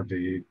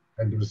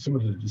and there was some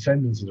of the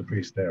descendants of the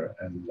priest there,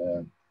 and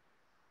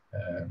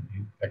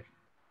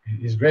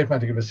he's a great man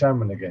to give a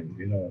sermon again,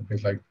 a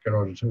bit like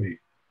Gerard Tui.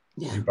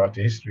 He brought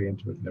the history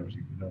into it and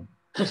everything,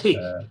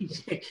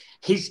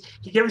 he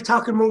gave a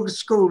talk in Mogus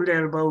School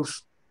there about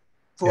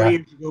 4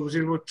 years ago. Was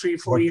it about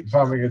 3-4 years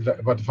ago?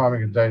 About the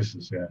farming of the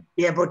diocese,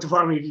 Yeah, about the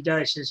farming of the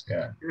diocese.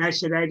 Yeah. And I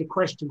said I had a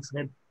question for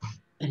him.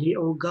 And he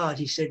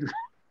said,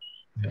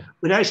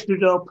 when I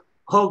stood up,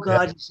 oh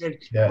God, he said,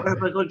 what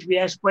am I going to be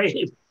asked by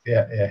him?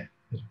 Yeah.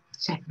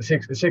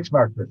 The six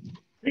marker.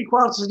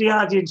 3/4 of the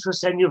audience was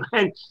saying, your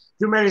man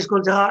is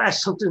going to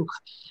ask something.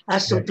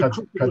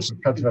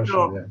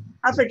 Controversial,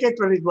 I forget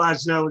what it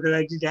was now that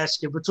I did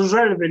ask him, but it was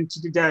relevant to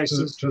the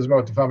diocese. It was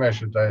about the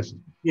formation of the diocese.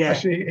 Yeah.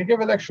 Actually, he gave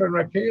a lecture in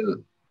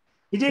Raquel.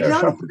 He did. No,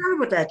 I forgot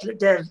about that.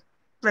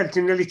 Well,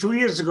 nearly 2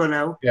 years ago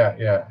now.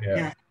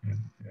 Yeah.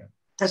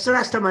 That's the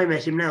last time I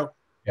met him now.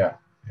 Yeah.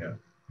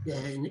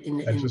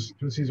 It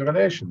was his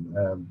relation,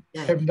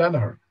 Kevin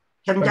Danaher.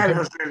 Kevin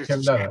Danaher's relative.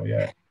 Kevin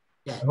Danaher,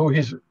 yeah.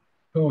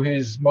 Who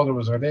his mother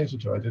was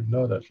related to. I didn't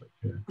know that.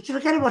 But you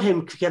forget about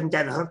him, Kevin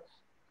Danaher.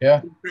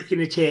 Yeah. Back in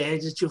the day,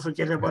 did you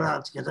forget about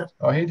altogether?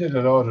 Oh, he did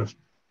a lot of.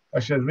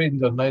 Actually, I was reading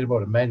the other night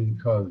about a man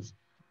called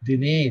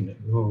Dineen,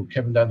 who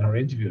Kevin Danaher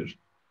interviewed.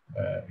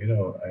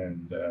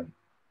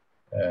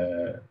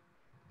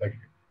 Like,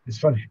 it's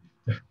funny.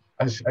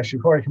 Actually,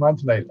 before I came on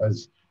tonight, I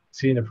was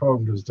seeing a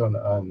program that was done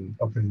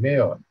up in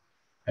Mayo,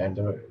 and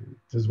it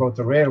was about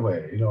the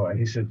railway, and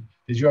he said,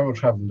 did you ever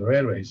travel on the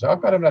railway? He said, oh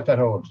God, I'm not that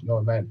old. No,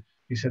 man.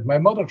 He said, my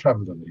mother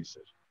traveled on it, he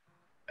said.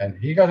 And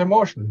he got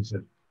emotional. He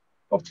said,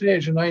 up to the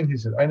age of 9, he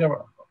said,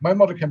 my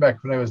mother came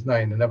back when I was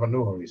 9 and never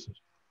knew her, he said.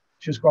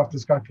 She just go off to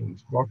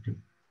Scotland working.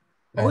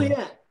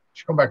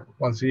 She come back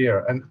once a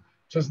year. And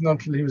just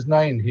until he was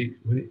 9,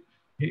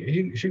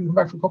 she came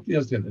back for a couple of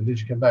years then, and then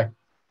she came back.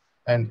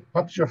 And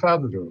what did your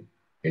father do?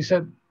 He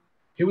said,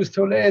 he was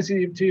too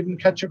lazy to even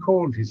catch a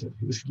cold, he said.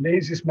 He was the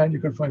laziest man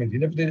you could find. He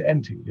never did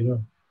anything,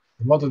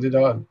 The mother did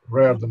all,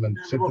 reared them and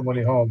sent the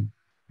money home,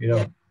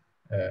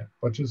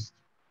 but just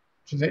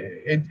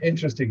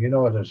interesting,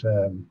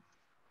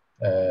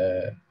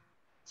 that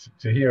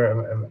to hear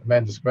a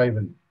man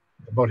describing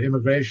about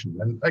immigration.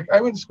 And like,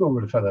 I went to school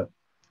with a fella,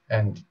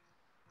 and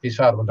his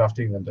father went off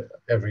to England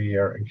every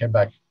year and came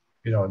back,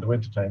 in the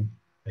wintertime.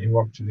 And he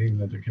worked in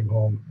England and came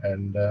home,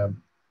 and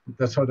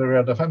that's how they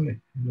reared the family.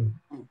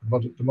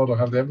 The mother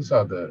hardly ever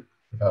saw the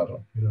father.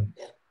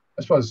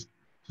 I suppose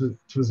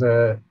it was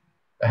a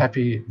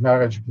happy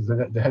marriage because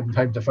they hadn't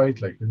time to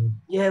fight, like.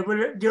 Yeah,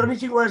 well, the only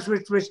thing was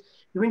with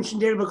you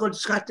mentioned there about going to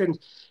Scotland,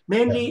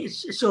 mainly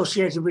it's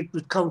associated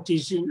with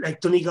counties like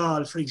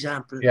Donegal, for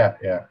example. Yeah.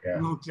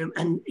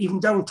 And even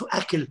down to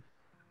Achill,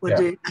 where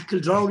the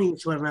Achill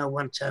drownings were now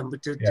one time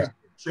with the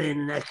train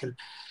in Achill,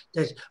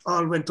 that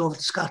all went over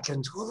to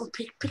Scotland. Oh,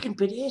 picking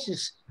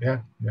potatoes. Yeah.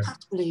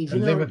 Can't believe,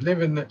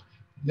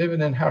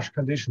 living in harsh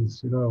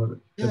conditions,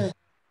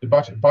 The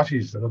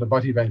botties, the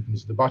botty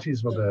bankings, the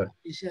botties were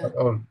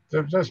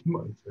they're just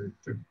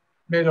they're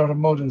made out of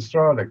mud and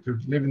straw, like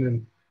they're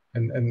living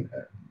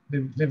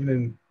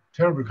in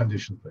terrible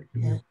conditions, like.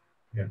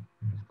 Yeah.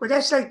 Well,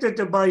 that's like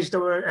the boys that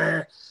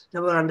were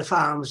on the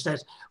farms.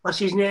 That what's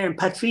his name?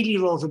 Pat Feely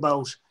wrote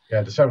about.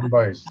 Yeah, the 7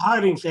 boys.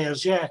 Hiring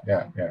fairs, yeah.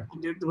 Yeah.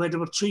 And the way they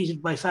were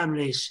treated by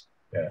families.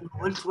 Yeah.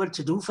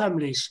 Well-to-do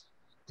families.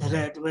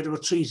 The way they were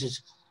treated.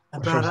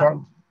 And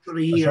for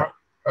a year.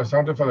 I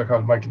found a fellow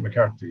called Michael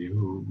McCarthy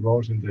who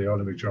wrote in the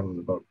Limerick Journal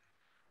about.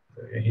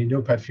 He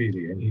knew Pat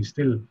Feely, and he's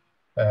still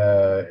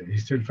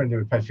friendly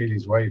with Pat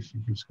Feely's wife.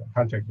 He keeps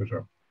contact with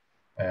her.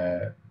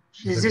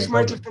 Is this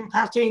Michael from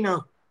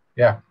Partino?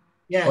 Yeah.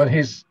 Well,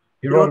 he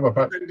wrote about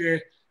Pat.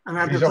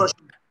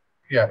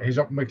 He's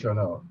up in Wicklow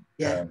now.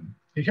 Yeah.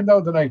 He came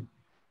down tonight.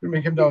 He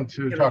came down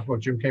to talk about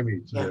Jim Kemmy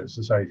to the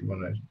society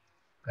one night.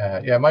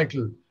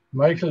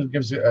 Michael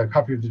gives a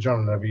copy of the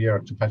journal every year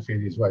to Pat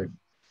Feely's wife.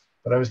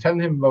 But I was telling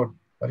him about,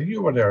 I think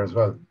you were there as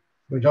well.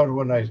 We went out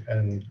one night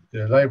and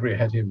the library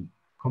had him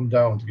come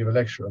down to give a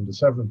lecture on the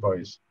 7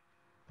 boys.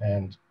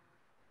 And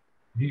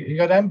he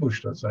got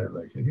ambushed outside,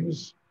 like, and he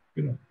was,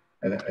 and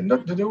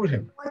nothing to do with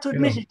him. I want to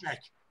admit it,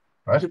 like.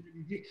 Right?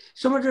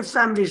 Some of the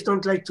families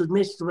don't like to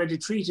admit the way they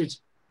treated.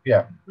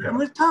 Yeah. And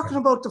we're talking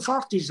about the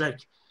 40s,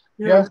 like,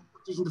 the 40s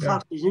and the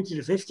 40s into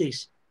the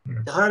 50s,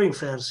 the hiring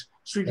fairs.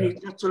 It's really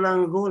not so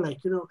long ago, like,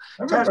 I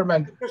remember,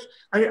 man.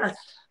 I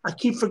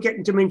keep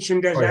forgetting to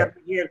mention that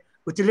here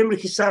with the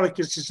Limerick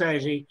Historical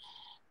Society,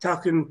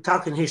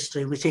 talking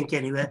history, we think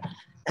anyway.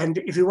 And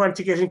if you want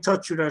to get in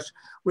touch with us,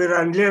 we're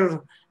on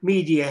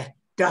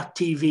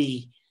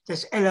lirmedia.tv.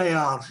 That's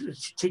LIR,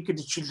 think of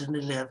the children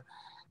that live.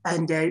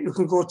 And you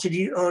can go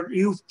to our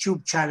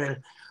YouTube channel,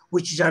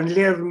 which is on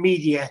Lir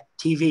Media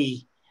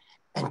TV.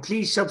 And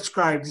please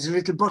subscribe. There's a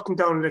little button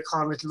down in the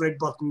corner, little red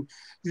button.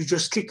 You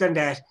just click on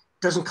that.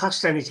 It doesn't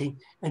cost anything.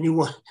 And you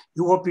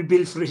won't be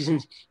billed for it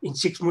in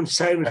 6 months'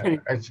 time.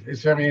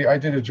 It's very, I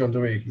did it during the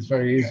week. It's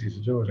very easy to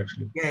do it,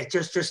 actually. Yeah,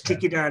 just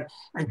click it on.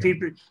 And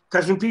people,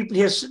 because when people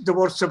hear the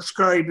word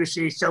subscribe, you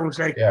see, it sounds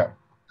like,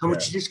 how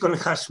much is this going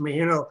to cost me,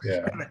 Yeah.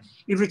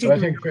 If you think, I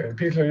think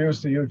people are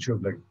used to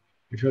YouTube. Like,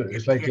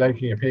 it's like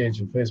liking a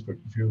page on Facebook.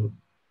 If you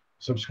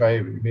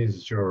subscribe, it means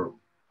that you're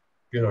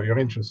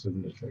interested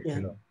in it.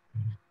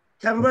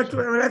 Like,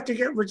 we'll have to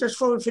get, just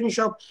before we finish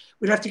up,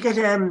 we'll have to get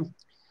a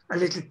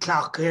little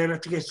clock here. We'll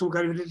have to get some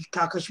kind of a little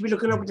clock. I should be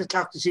looking up at the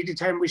clock to see the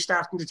time we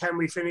start and the time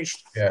we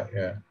finished.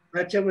 Yeah.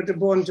 That's with the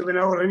bones of an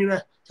hour anyway,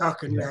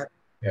 talking that.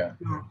 Yeah.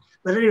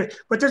 But anyway,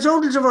 there's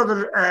hundreds of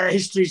other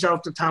histories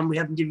out the time we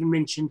haven't even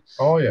mentioned.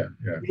 Oh, yeah.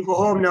 You go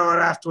home now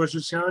or afterwards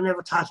and say, I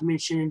never thought of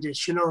mentioning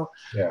this, Yeah.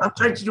 I'm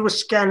trying to do a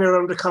scan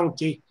around the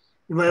county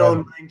in my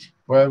own mind.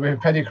 Well, we have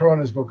Paddy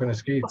Cronin's book on a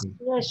skating.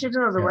 Yeah, she's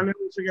another one. I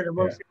don't forget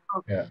about it.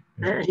 Yeah.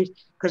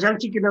 Because I'm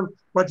thinking of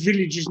what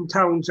villages and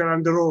towns are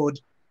on the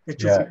road. And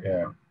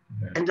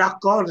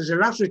Loughgall, there's a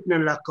lot written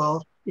in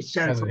Loughgall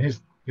itself. And the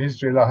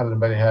history of Loughgall and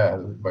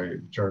Ballyhale by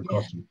Gerard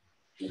Cotton.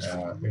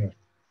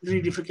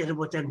 Really forget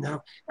about them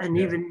now. And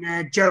even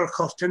Gerard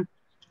Cotton.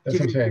 That's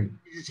what I'm saying.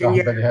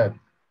 Ballyhale.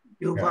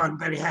 You've on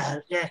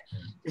Ballyhale,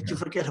 that you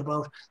forget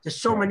about.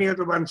 There's so many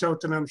other ones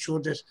out there, I'm sure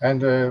there's.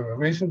 And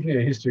recently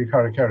a history of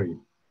Carrick,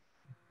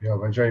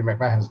 by Jerry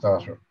McMahon's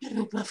daughter.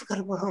 I forgot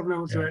about her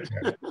now as well.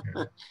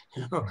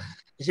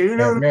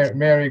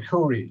 Mary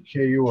Coury,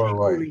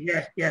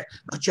 Kury. Yeah.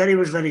 But Jerry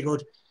was very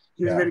good.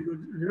 He was very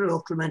good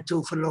local man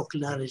too for local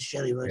knowledge,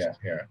 Jerry was.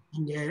 Yeah.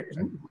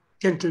 And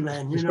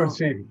gentleman, It's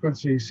good to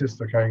see his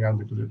sister carrying on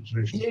the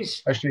tradition.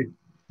 Yes. Actually,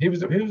 he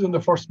was one of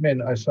the first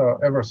men I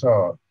ever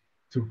saw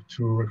to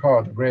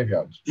record the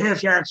graveyards.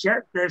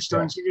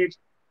 Gravestones he did.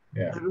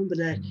 Yeah. I remember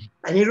that.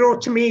 And he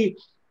wrote to me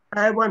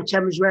one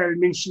time as well,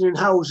 mentioning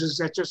houses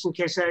that just in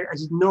case I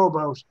didn't know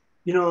about.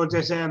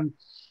 There's in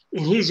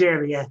his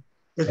area,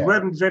 there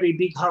weren't very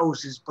big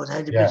houses, but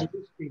had a bit of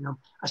history in them.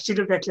 I still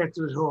have that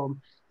letter at home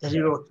that he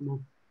wrote to me.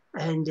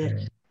 And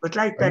but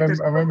like that, I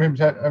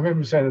remember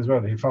him saying as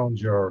well. He found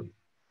your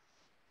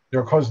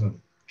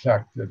cousin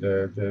Clark,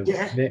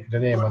 the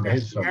name on the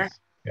headstone.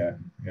 Yeah.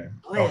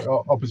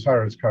 Up as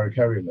far as Carrick,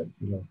 like,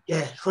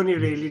 Yeah, funny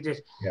really.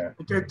 That. Yeah.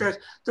 But there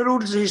are all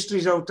these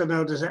histories out there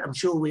now that I'm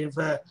sure we've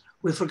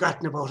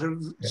forgotten about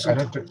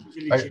it.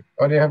 I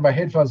only have my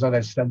headphones on.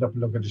 I stand up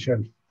and look at the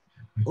shelf.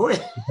 Oh,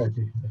 yeah.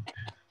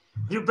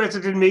 You're better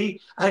than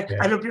me.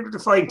 I don't be able to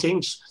find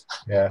things.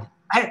 Yeah.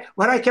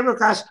 What I came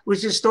across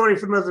was a story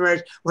from another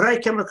night. What I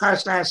came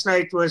across last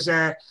night was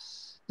the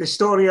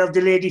story of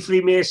the lady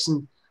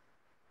Freemason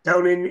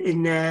down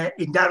in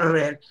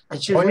Doneraile,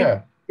 and she was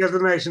the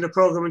other night in a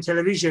program on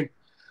television.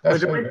 Where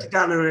they went to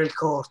Doneraile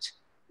Court.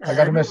 I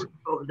got a message.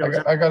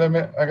 I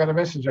got a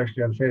message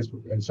actually on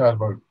Facebook, and saw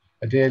about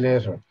a day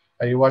later.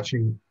 Are you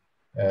watching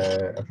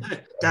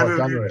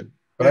Doneraile?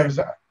 But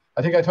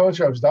I think I told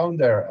you I was down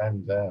there,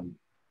 and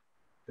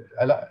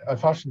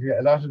unfortunately,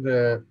 a lot of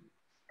the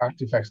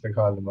artifacts, they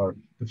call them, or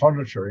the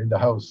furniture in the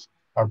house,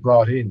 are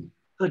brought in.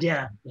 Good,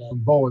 from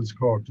Bowen's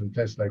Court and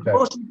places like that.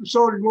 Most of the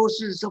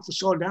stuff was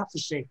sold after,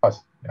 see.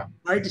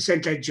 By the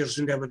St. Ledgers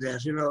when they were there,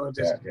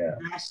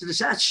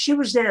 She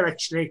was there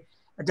actually,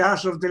 a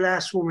daughter of the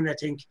last woman, I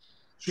think.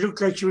 She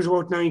looked like she was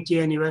about 90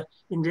 anyway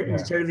in the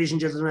television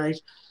the other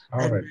night.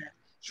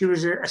 She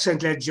was a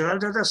St. Ledger.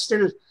 Although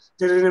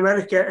they're in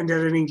America and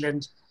they're in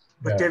England.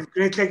 But they've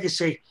great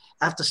legacy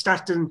after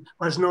starting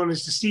what's known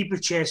as the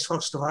steeplechase,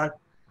 first of all.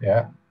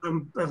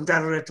 From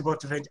Doneraile to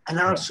Buttevant, and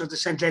also the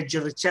St.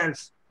 Ledger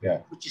itself.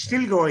 Which is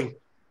still going,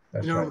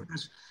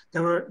 because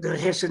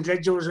the St.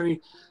 Ledger was only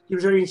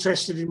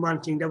interested in one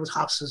thing, that was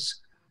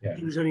horses.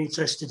 He was only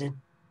interested in.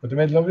 But they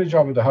made a lovely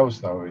job of the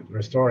house now,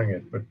 restoring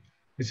it. But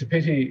it's a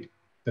pity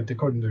that they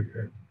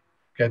couldn't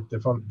get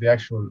the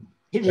actual.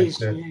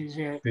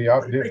 The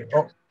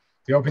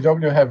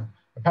OPW have.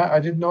 I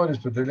didn't know this,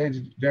 but the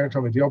lady there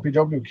told me the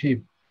OPW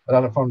keep a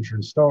lot of furniture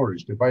in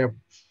storage. They buy up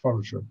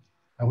furniture,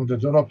 and when they're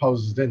done up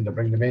houses, then they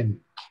bring them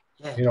in.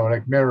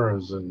 Like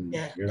mirrors and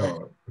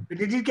But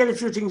they did get a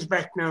few things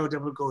back now that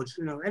were good.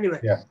 Anyway.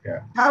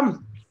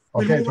 Tom.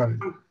 Okay, Tony.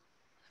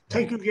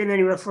 Thank you again.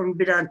 Anyway, from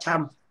Bidon,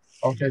 Tom.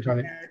 Okay,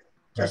 Tony.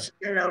 Just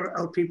get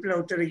our people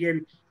out there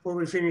again before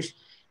we finish.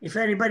 if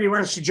anybody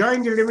wants to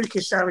join the Limerick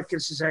Historical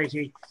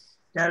Society,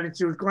 they'll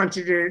go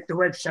onto the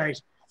website,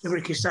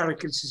 Limerick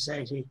Historical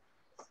Society.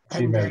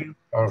 And,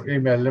 or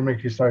email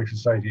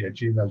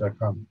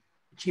limerickhistoricsociety@gmail.com.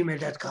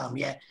 Gmail.com,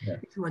 yeah.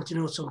 If you want to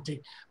know something.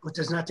 But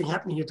there's nothing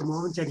happening at the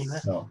moment anyway.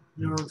 No.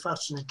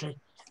 Unfortunately.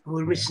 And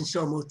we're missing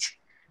so much,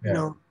 you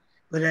know.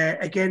 But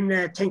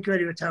again, thank you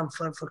very much, Tom,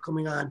 for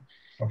coming on.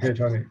 Okay,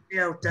 Tony.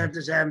 Out there,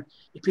 there's,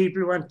 if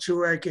people want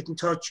to get in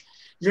touch,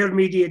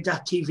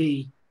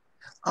 lirmedia.tv,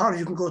 or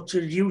you can go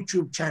to the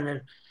YouTube channel,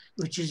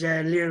 which is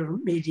Lir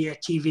Media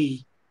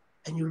TV,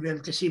 and you'll be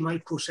able to see my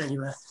posts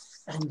anyway,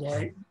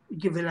 and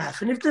give a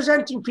laugh. And if there's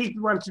anything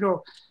people want to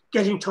know,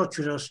 get in touch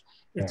with us.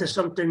 If there's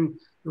something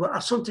you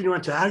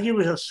want to argue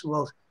with us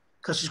about,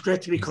 because it's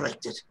great to be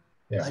corrected.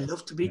 I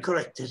love to be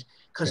corrected,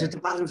 because at the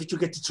bottom of it you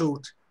get the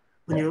truth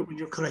when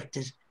you're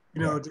corrected.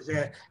 You know,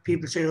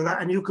 people say, well,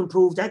 and you can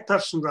prove that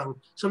person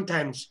wrong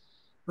sometimes,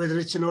 whether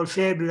it's an old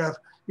fable or,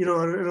 you know,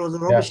 or the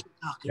rubbish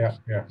talking.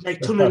 Like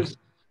tunnels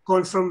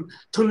going from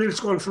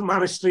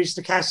monasteries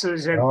to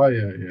castles, and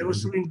there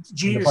was something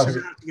genius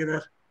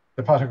together.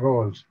 The pot of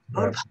gold.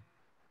 Yeah.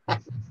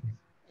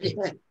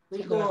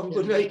 We go on.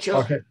 Good night, Joe.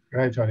 Okay, good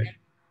night, Tony.